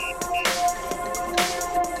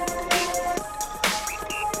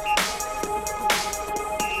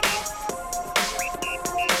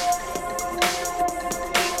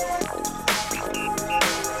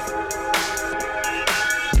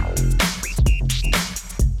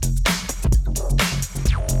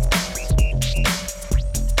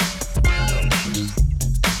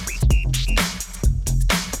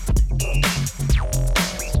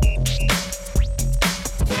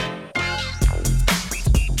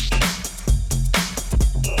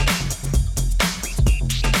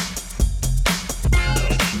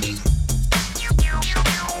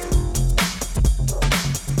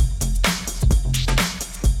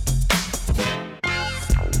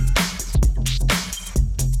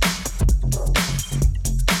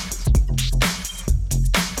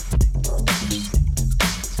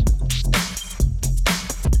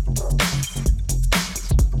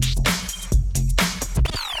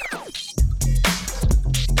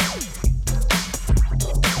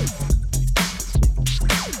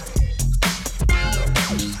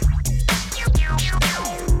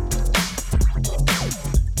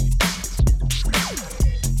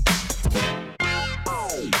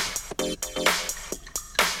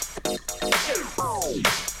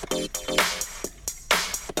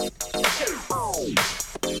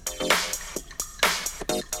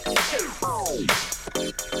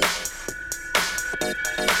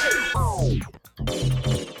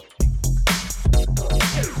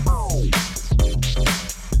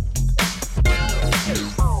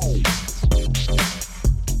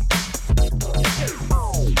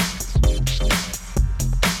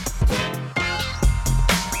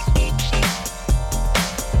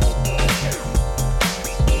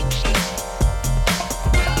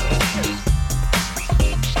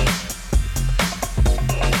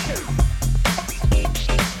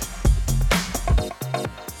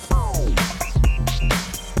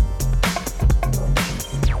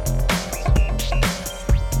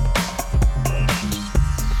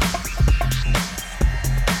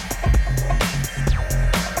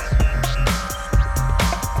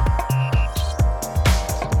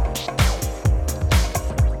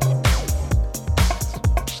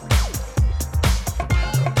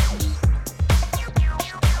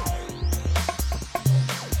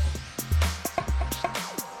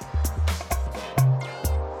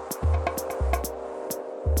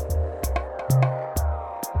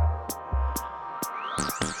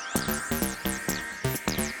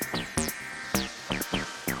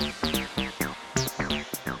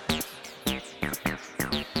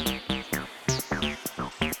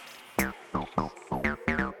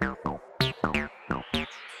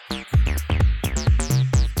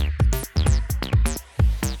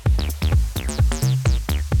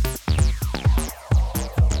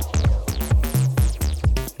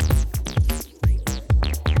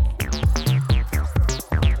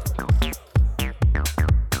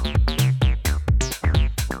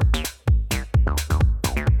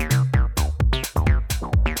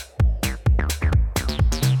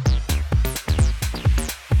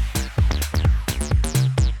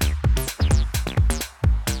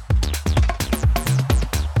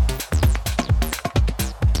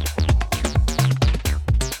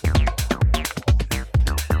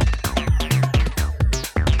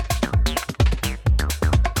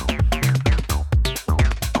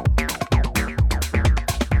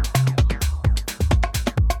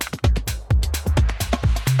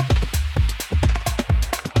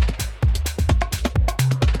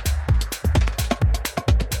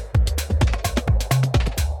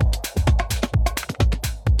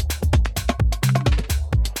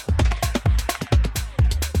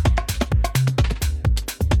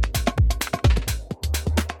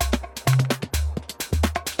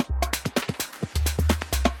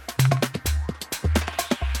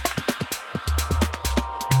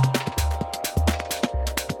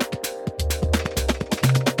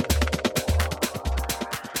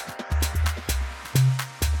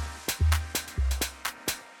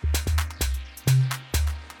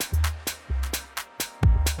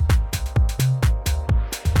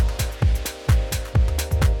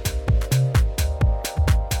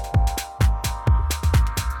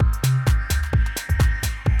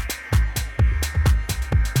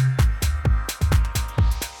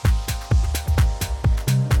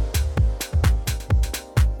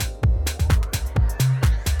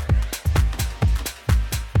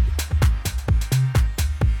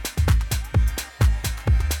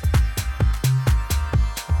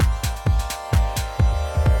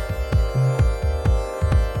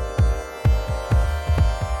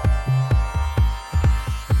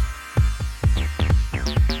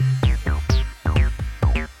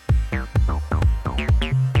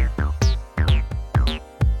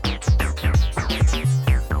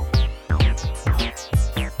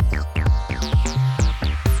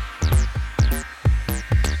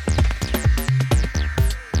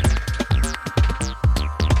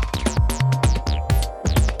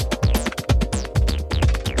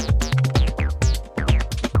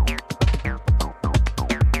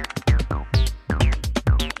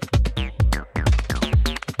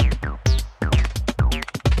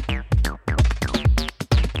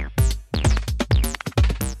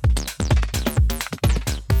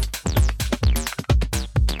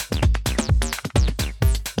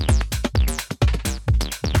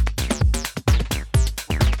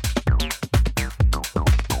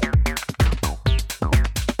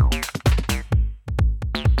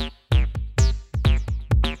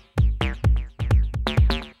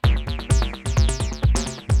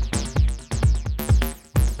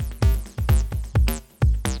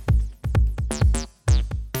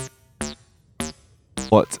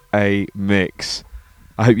 What a mix.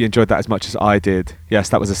 I hope you enjoyed that as much as I did. Yes,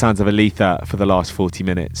 that was the sounds of Aletha for the last 40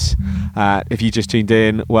 minutes. If you just tuned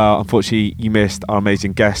in, well, unfortunately, you missed our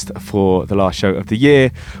amazing guest for the last show of the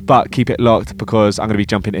year, but keep it locked because I'm going to be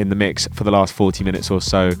jumping in the mix for the last 40 minutes or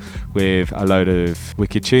so with a load of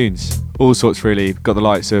wicked tunes. All sorts, really. Got the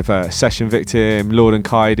likes of Session Victim, Lord and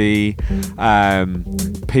Kaidi,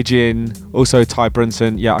 Pigeon, also Ty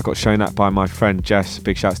Brunson. Yeah, I got shown that by my friend Jess.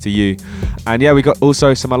 Big shouts to you. And yeah, we got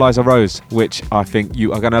also some Eliza Rose, which I think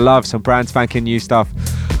you are going to love. Some brand spanking new stuff.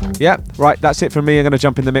 Yeah, right, that's it from me. I'm going to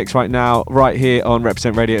jump in the mix right now, right here on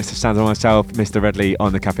Represent Radio. It's the sounds of myself, Mr. Redley,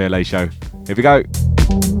 on the Café Au Lait show. Here we go.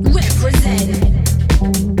 Represent.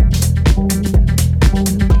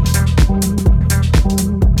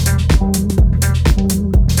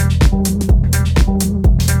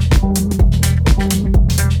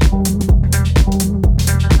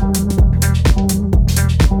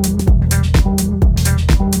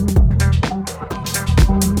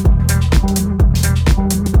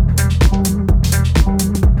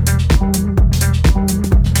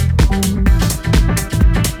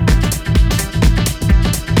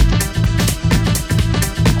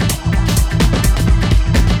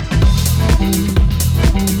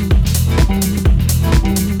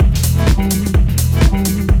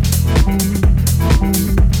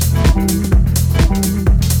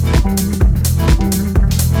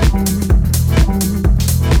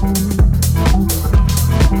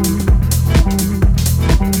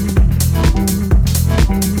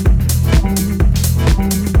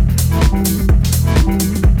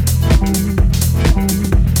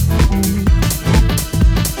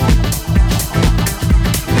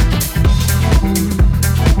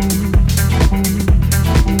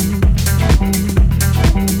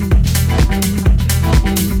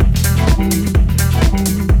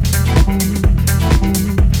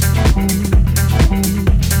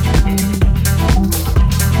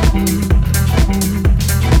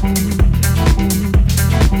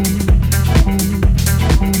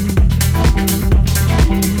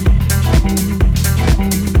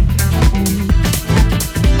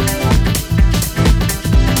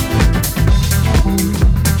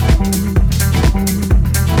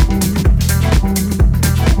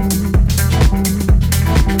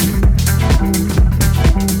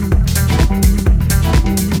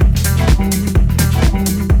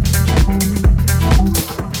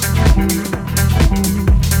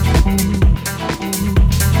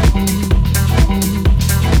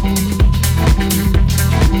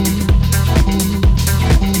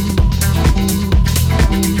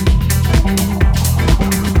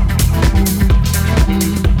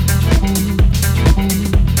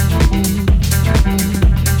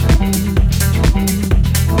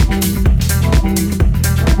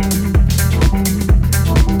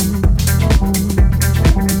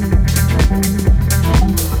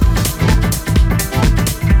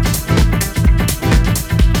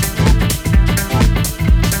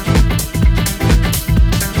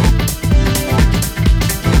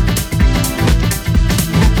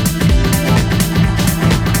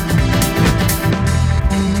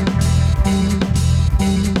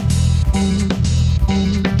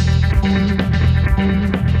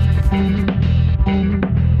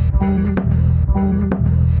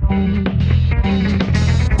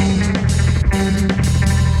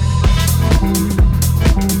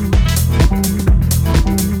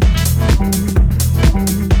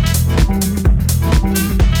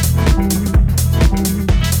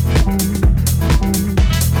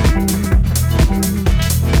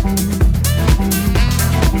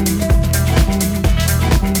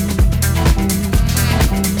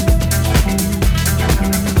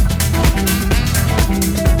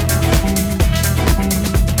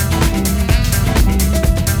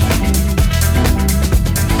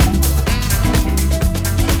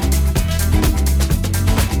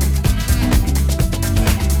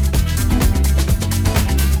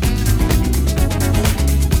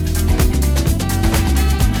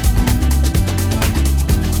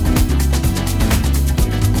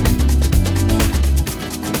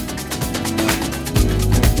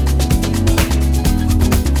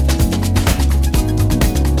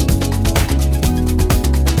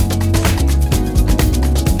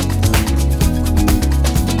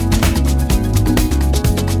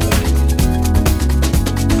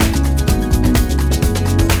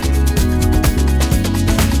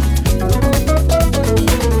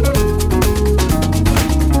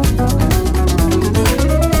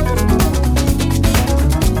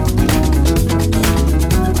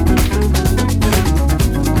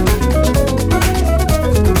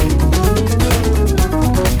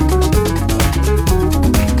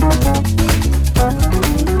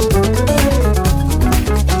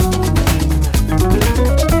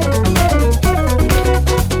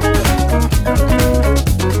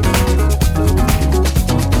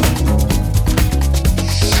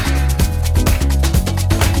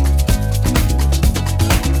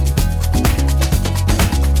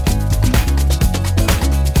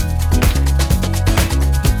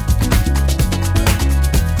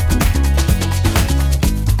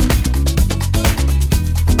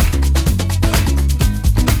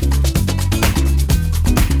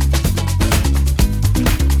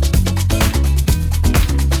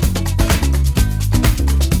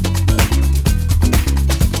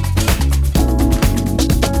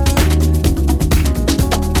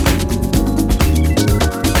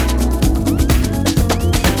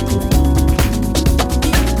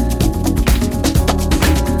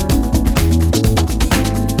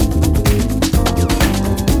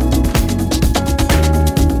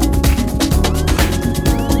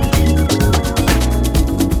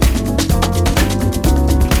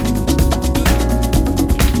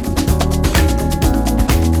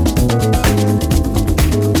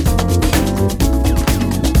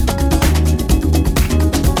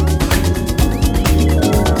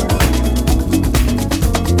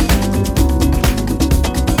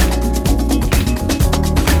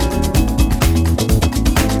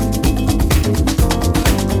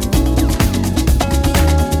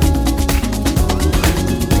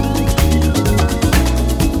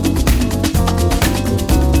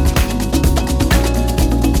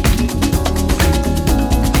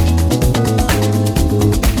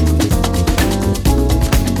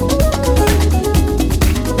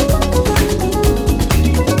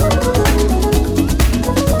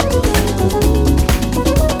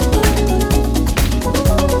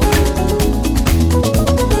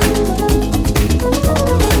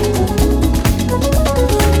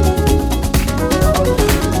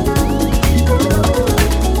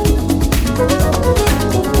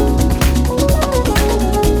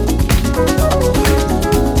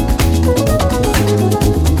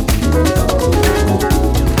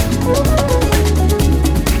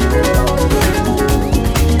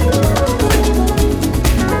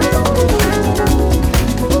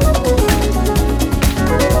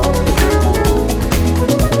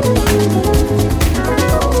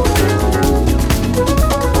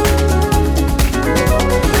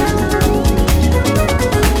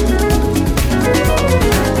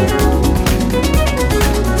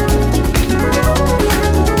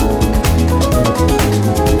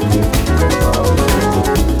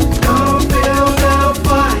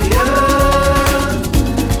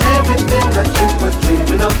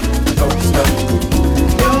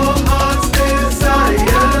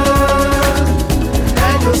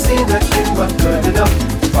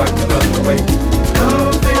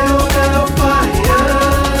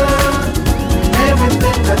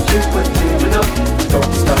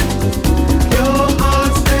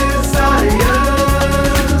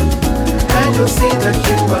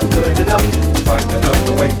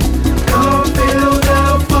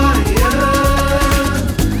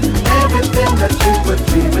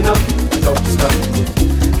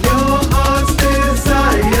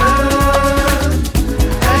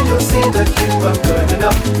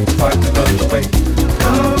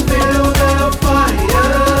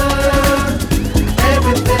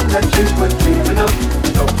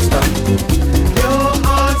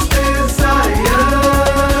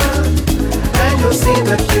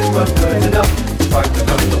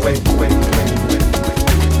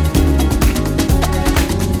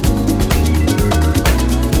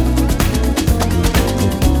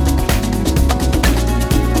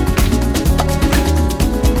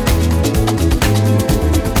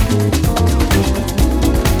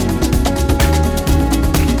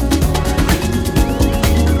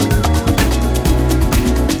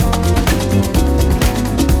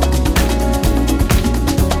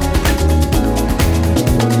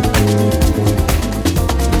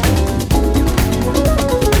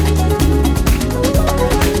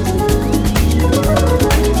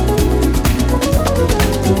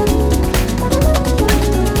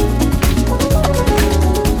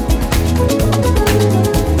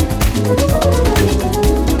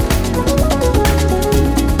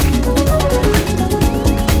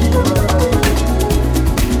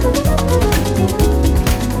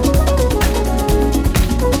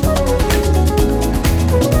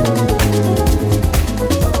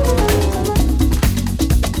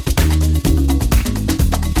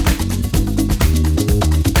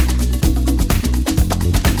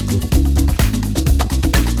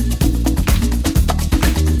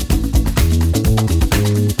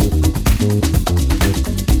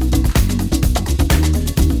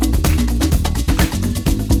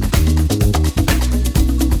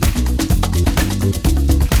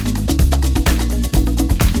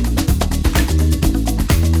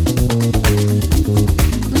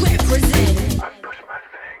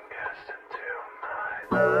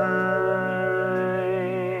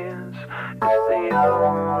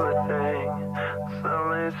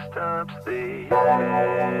 it stops the ache,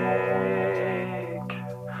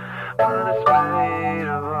 but it's made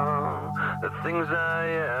of all the things I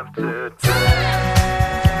have to take.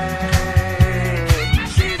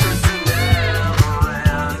 Jesus never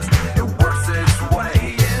ends, it works its way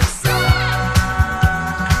inside.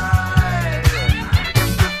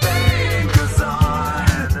 If the pain goes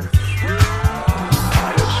on, I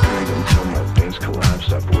have screamed until my veins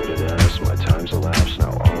collapsed. I've waited as my time's elapsed.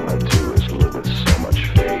 Now all I do is live with so much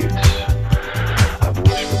fate. I've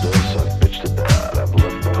wished for this, I've bitched at that. I've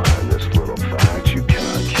left behind this little fact: you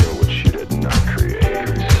cannot kill what you did not create.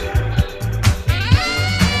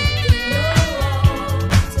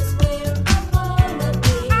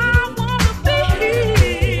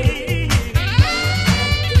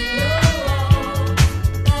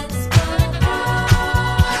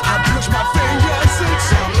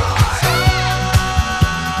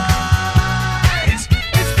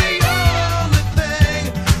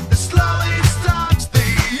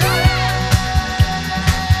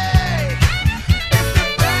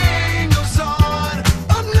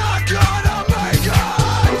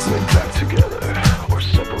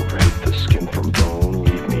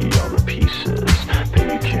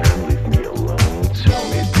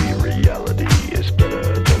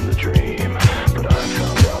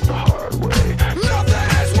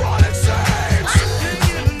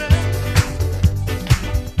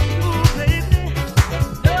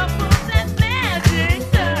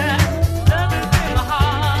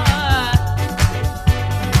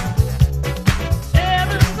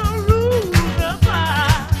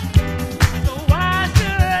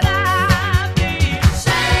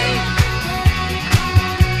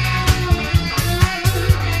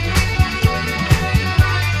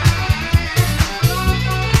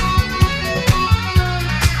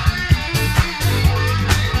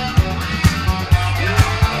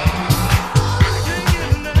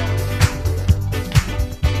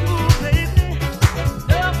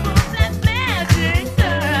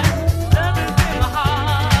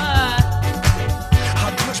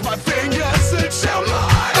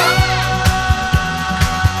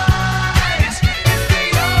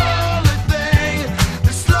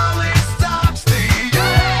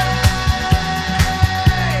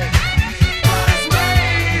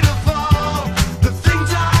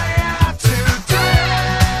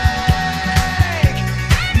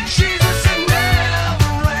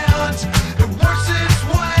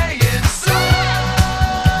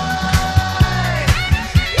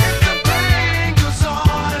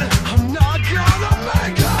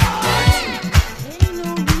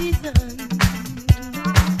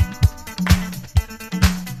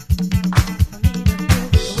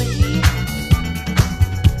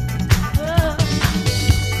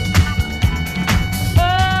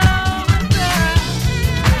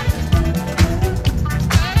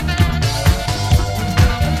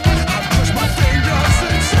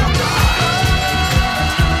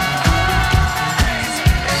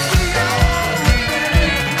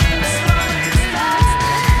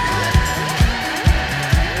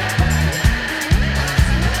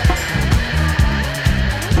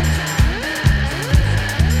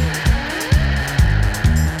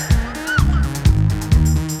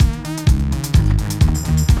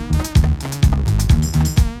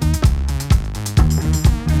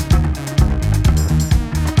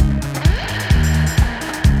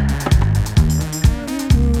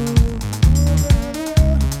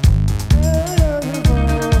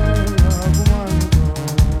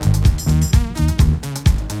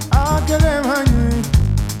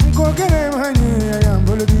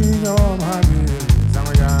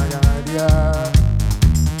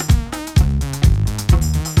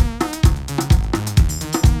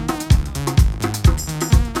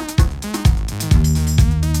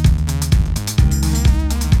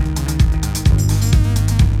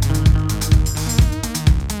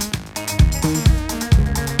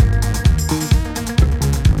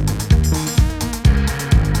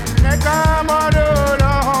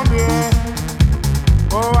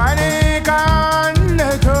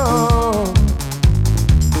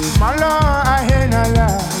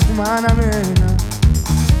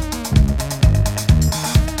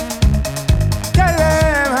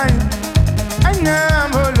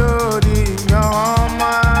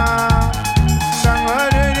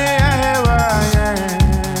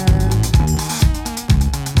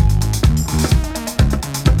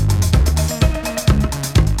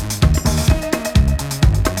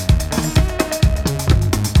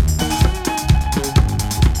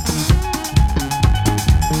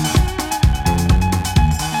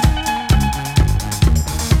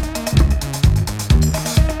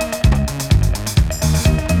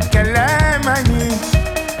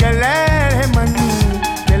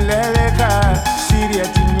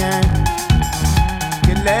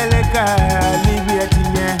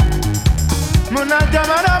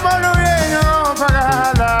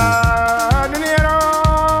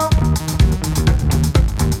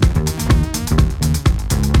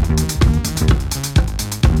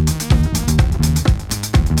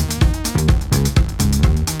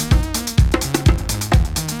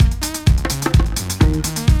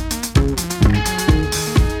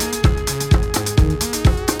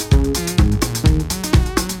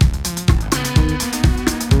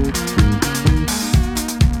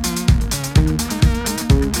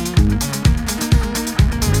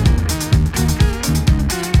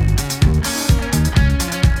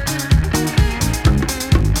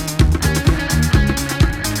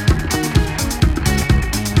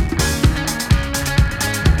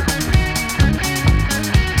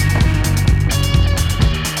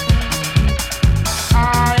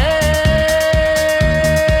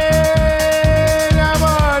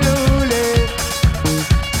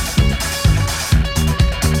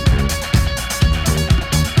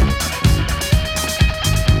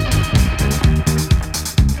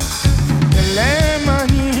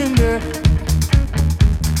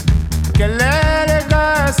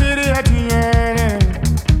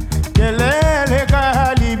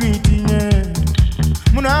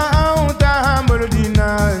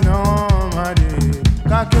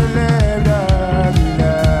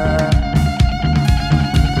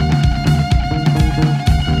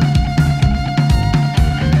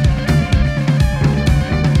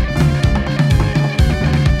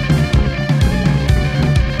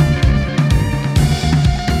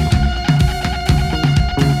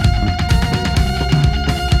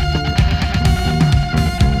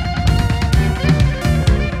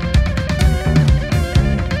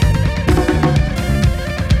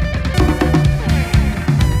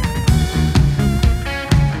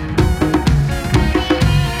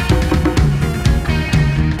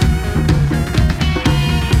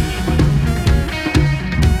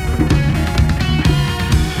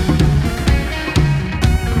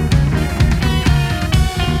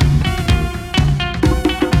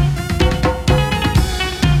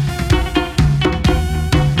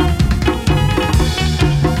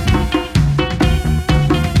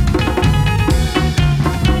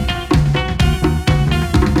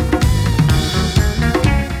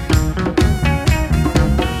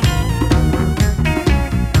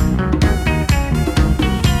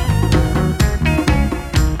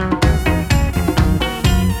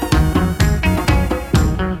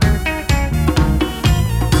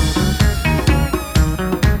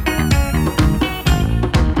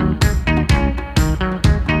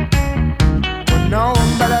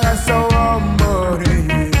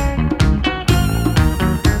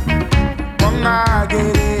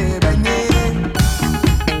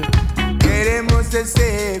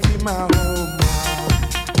 say safe in my home.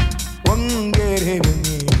 One get heaven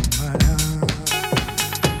in my life.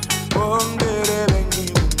 One get heaven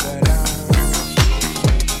in my life.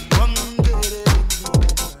 One get heaven in my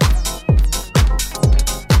life.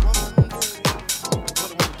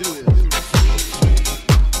 What I'm gonna do is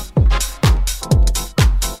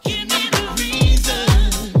give me the reason.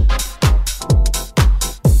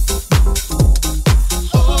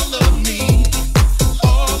 All of me.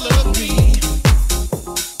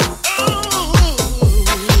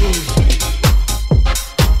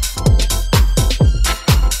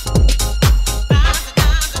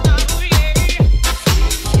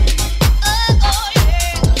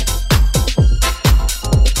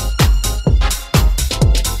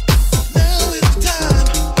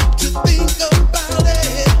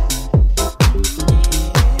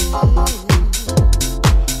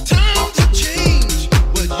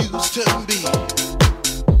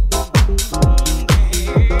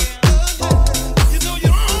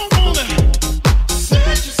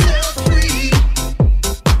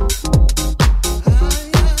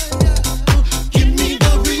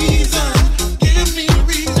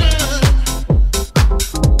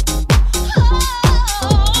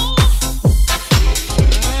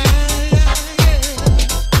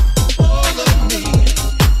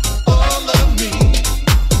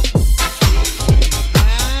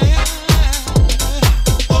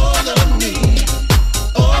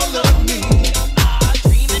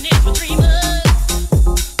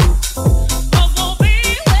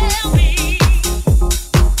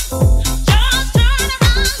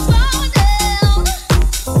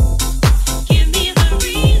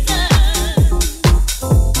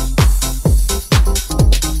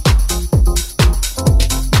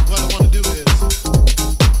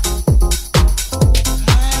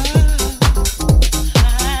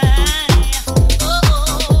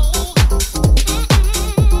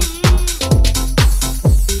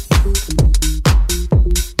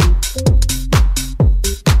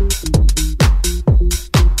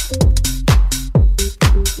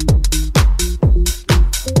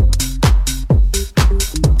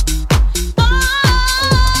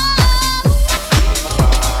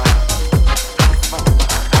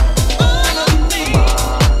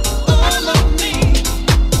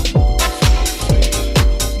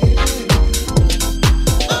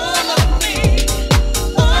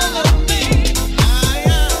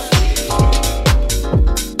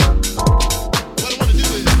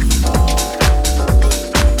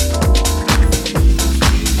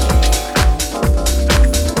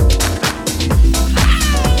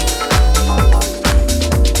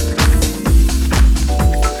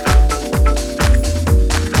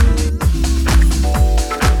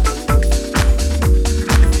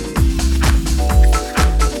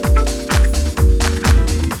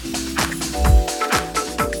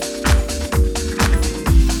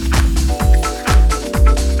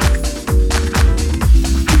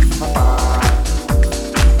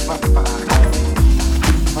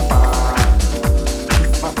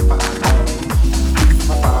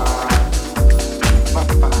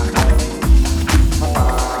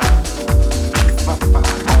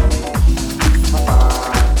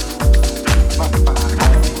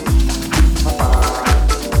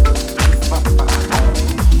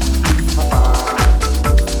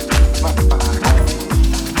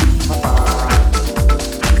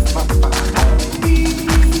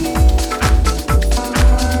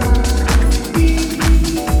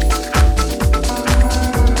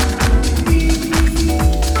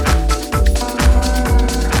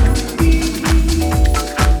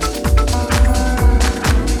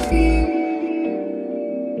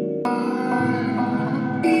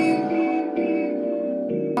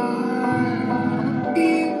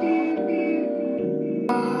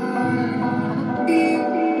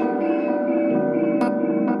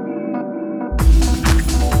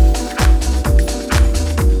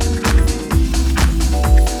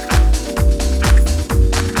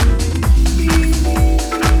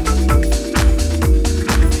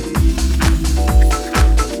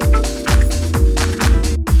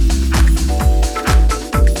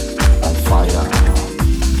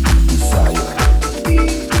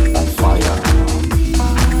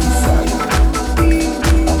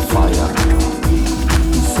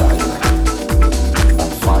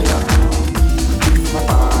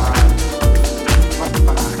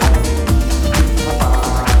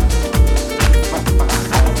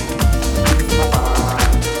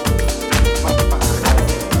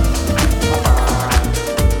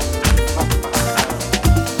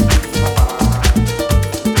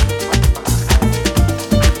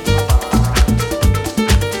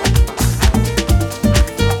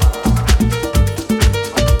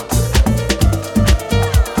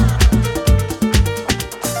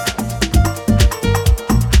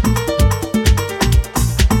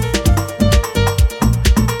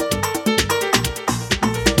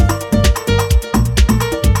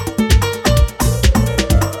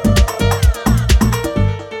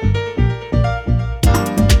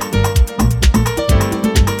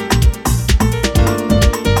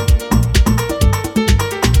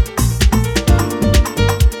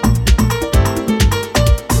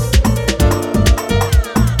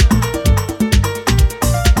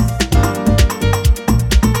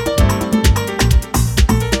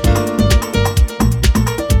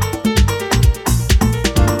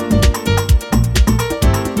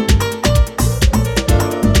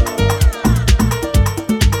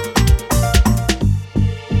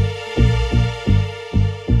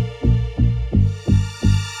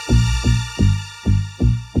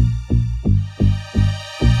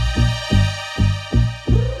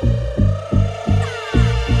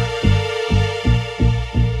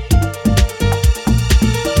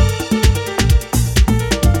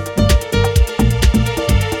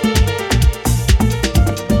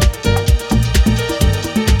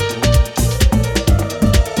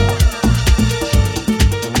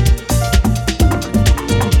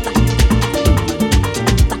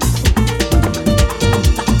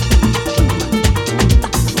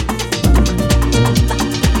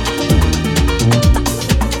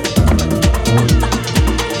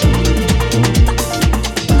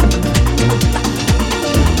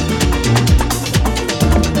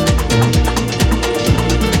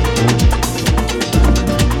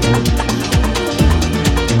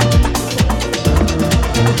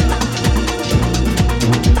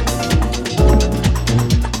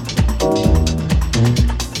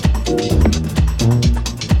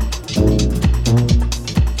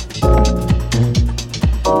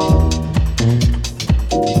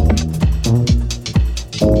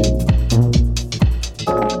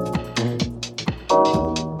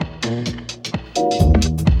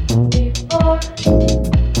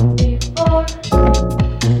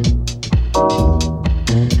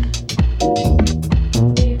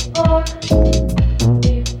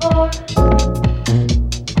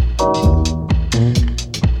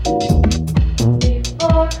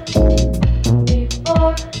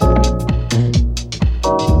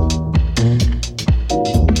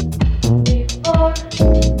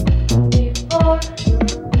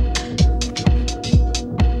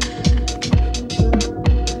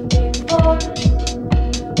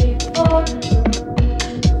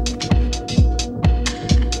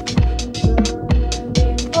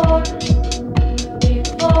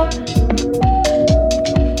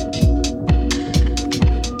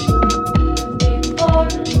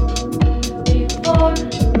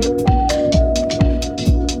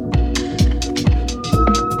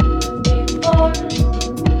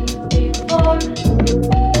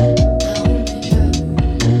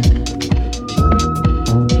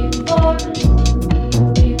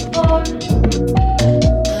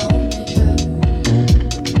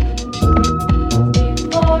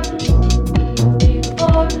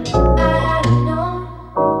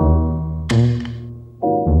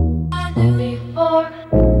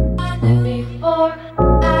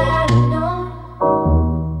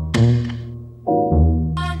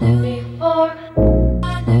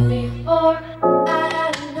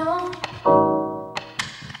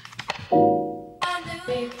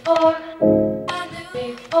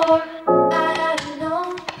 Before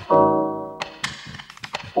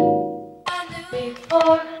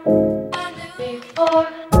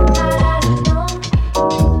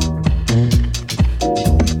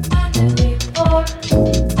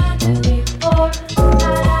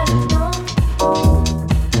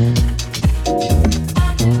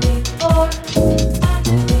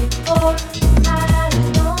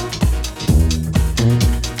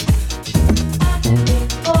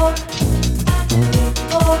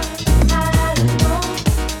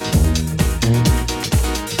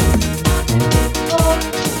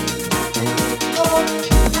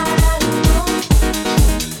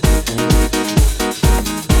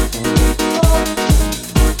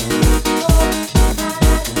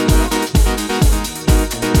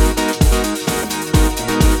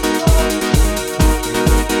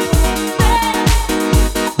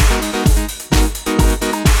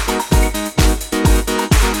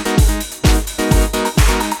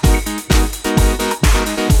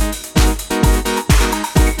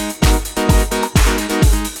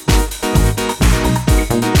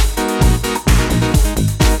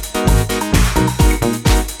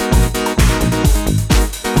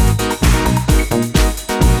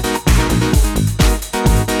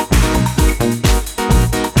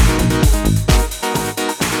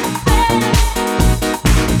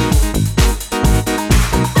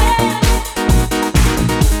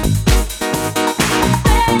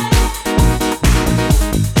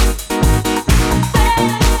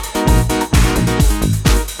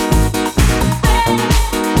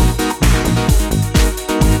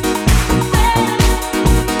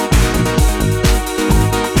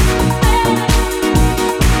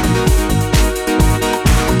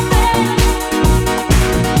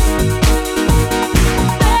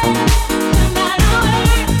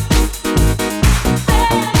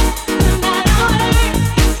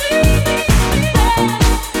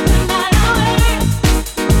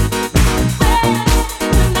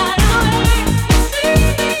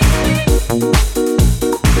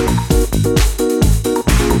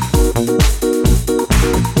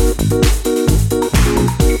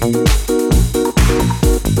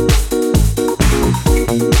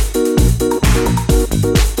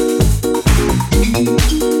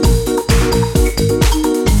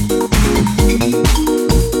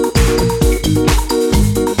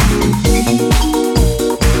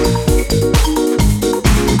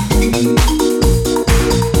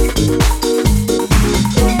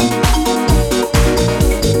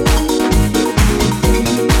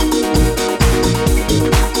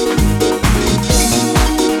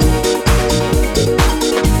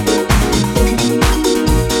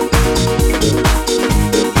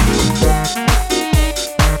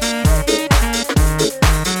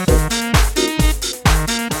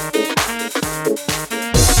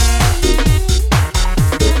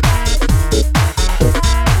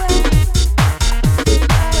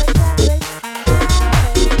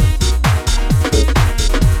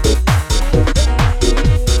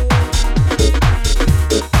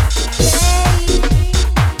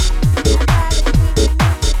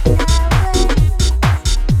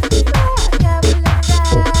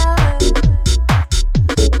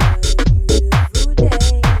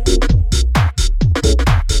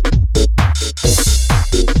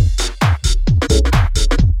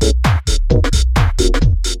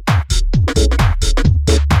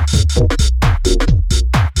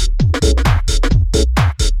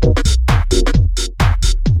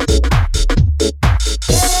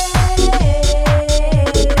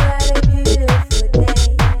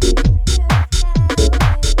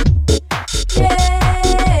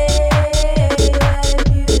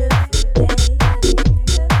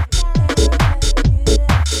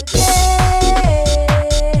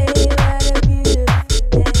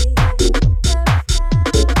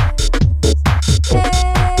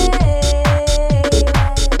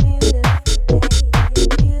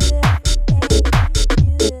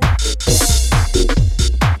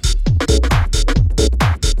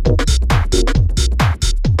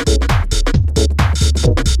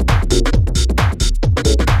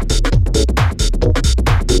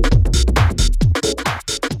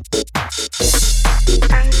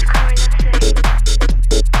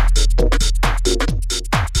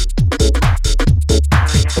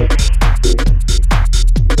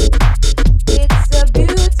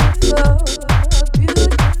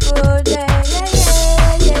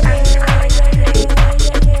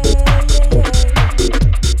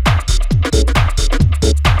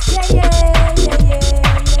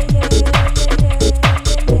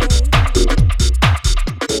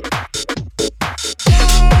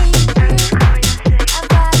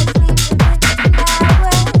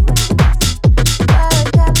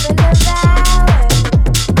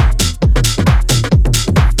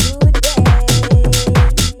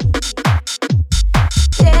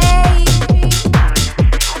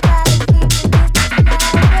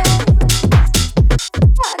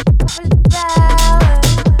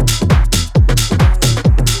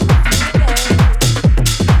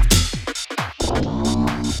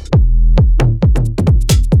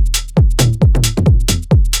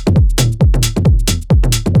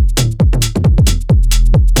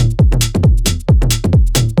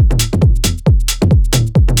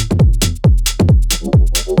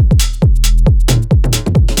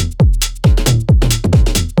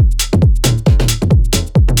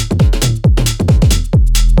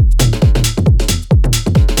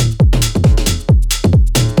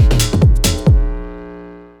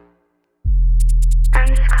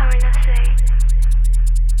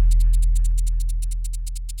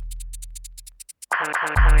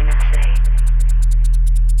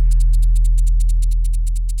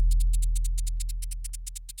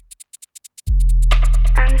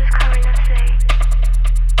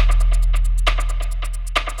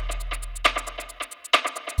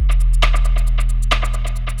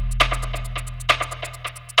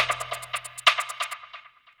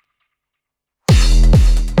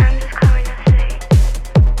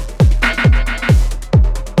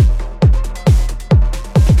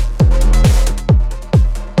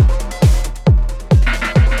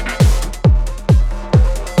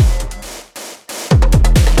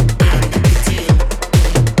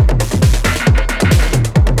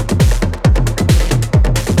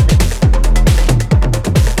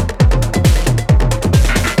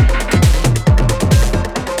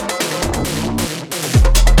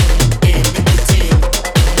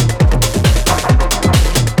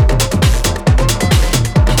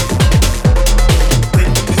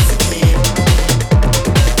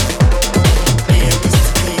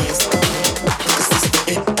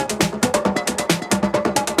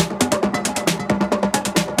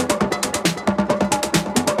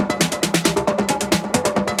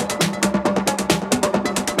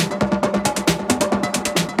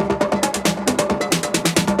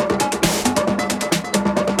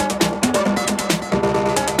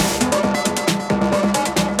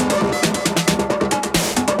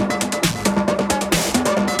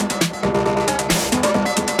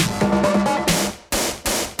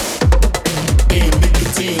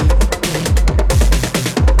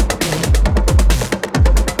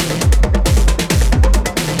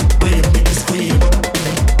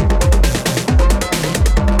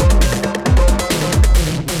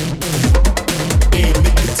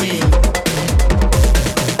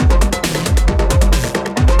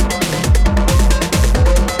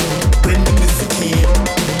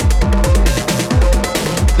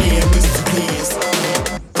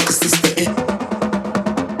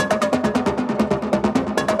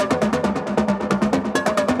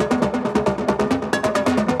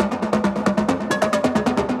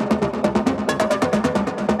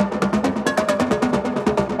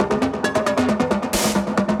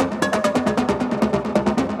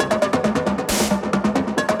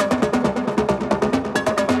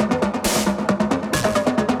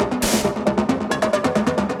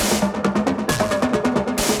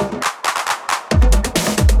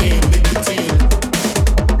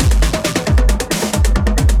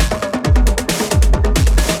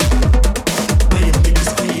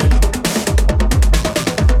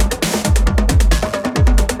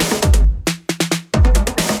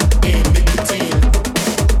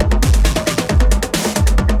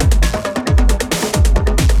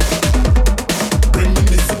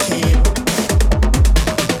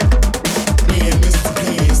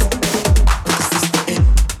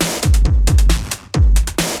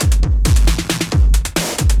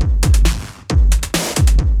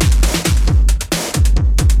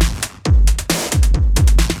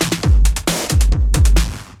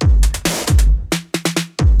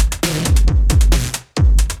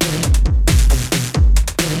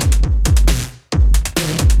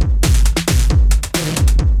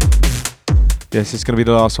Yes, it's going to be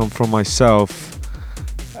the last one from myself.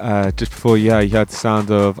 Just before, you had the sound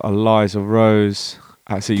of Eliza Rose.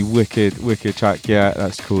 Absolutely wicked track. Yeah,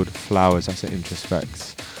 that's called Flowers. That's an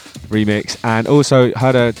Introspect remix. And also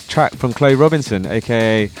had a track from Chloe Robinson,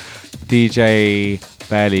 aka DJ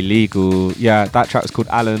Barely Legal. Yeah, that track was called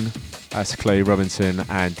Alan. That's Chloe Robinson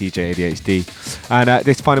and DJ ADHD. And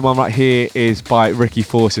this final one right here is by Ricky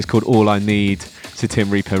Force. It's called All I Need. It's a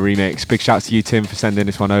Tim Reaper remix. Big shout out to you, Tim, for sending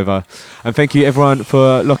this one over. And thank you, everyone,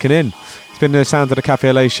 for locking in. It's been the Sound of the Café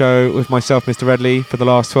Au Lait show with myself, Mr. Redley, for the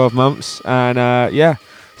last 12 months. And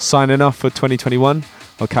signing off for 2021.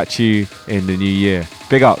 I'll catch you in the new year.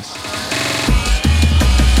 Big ups.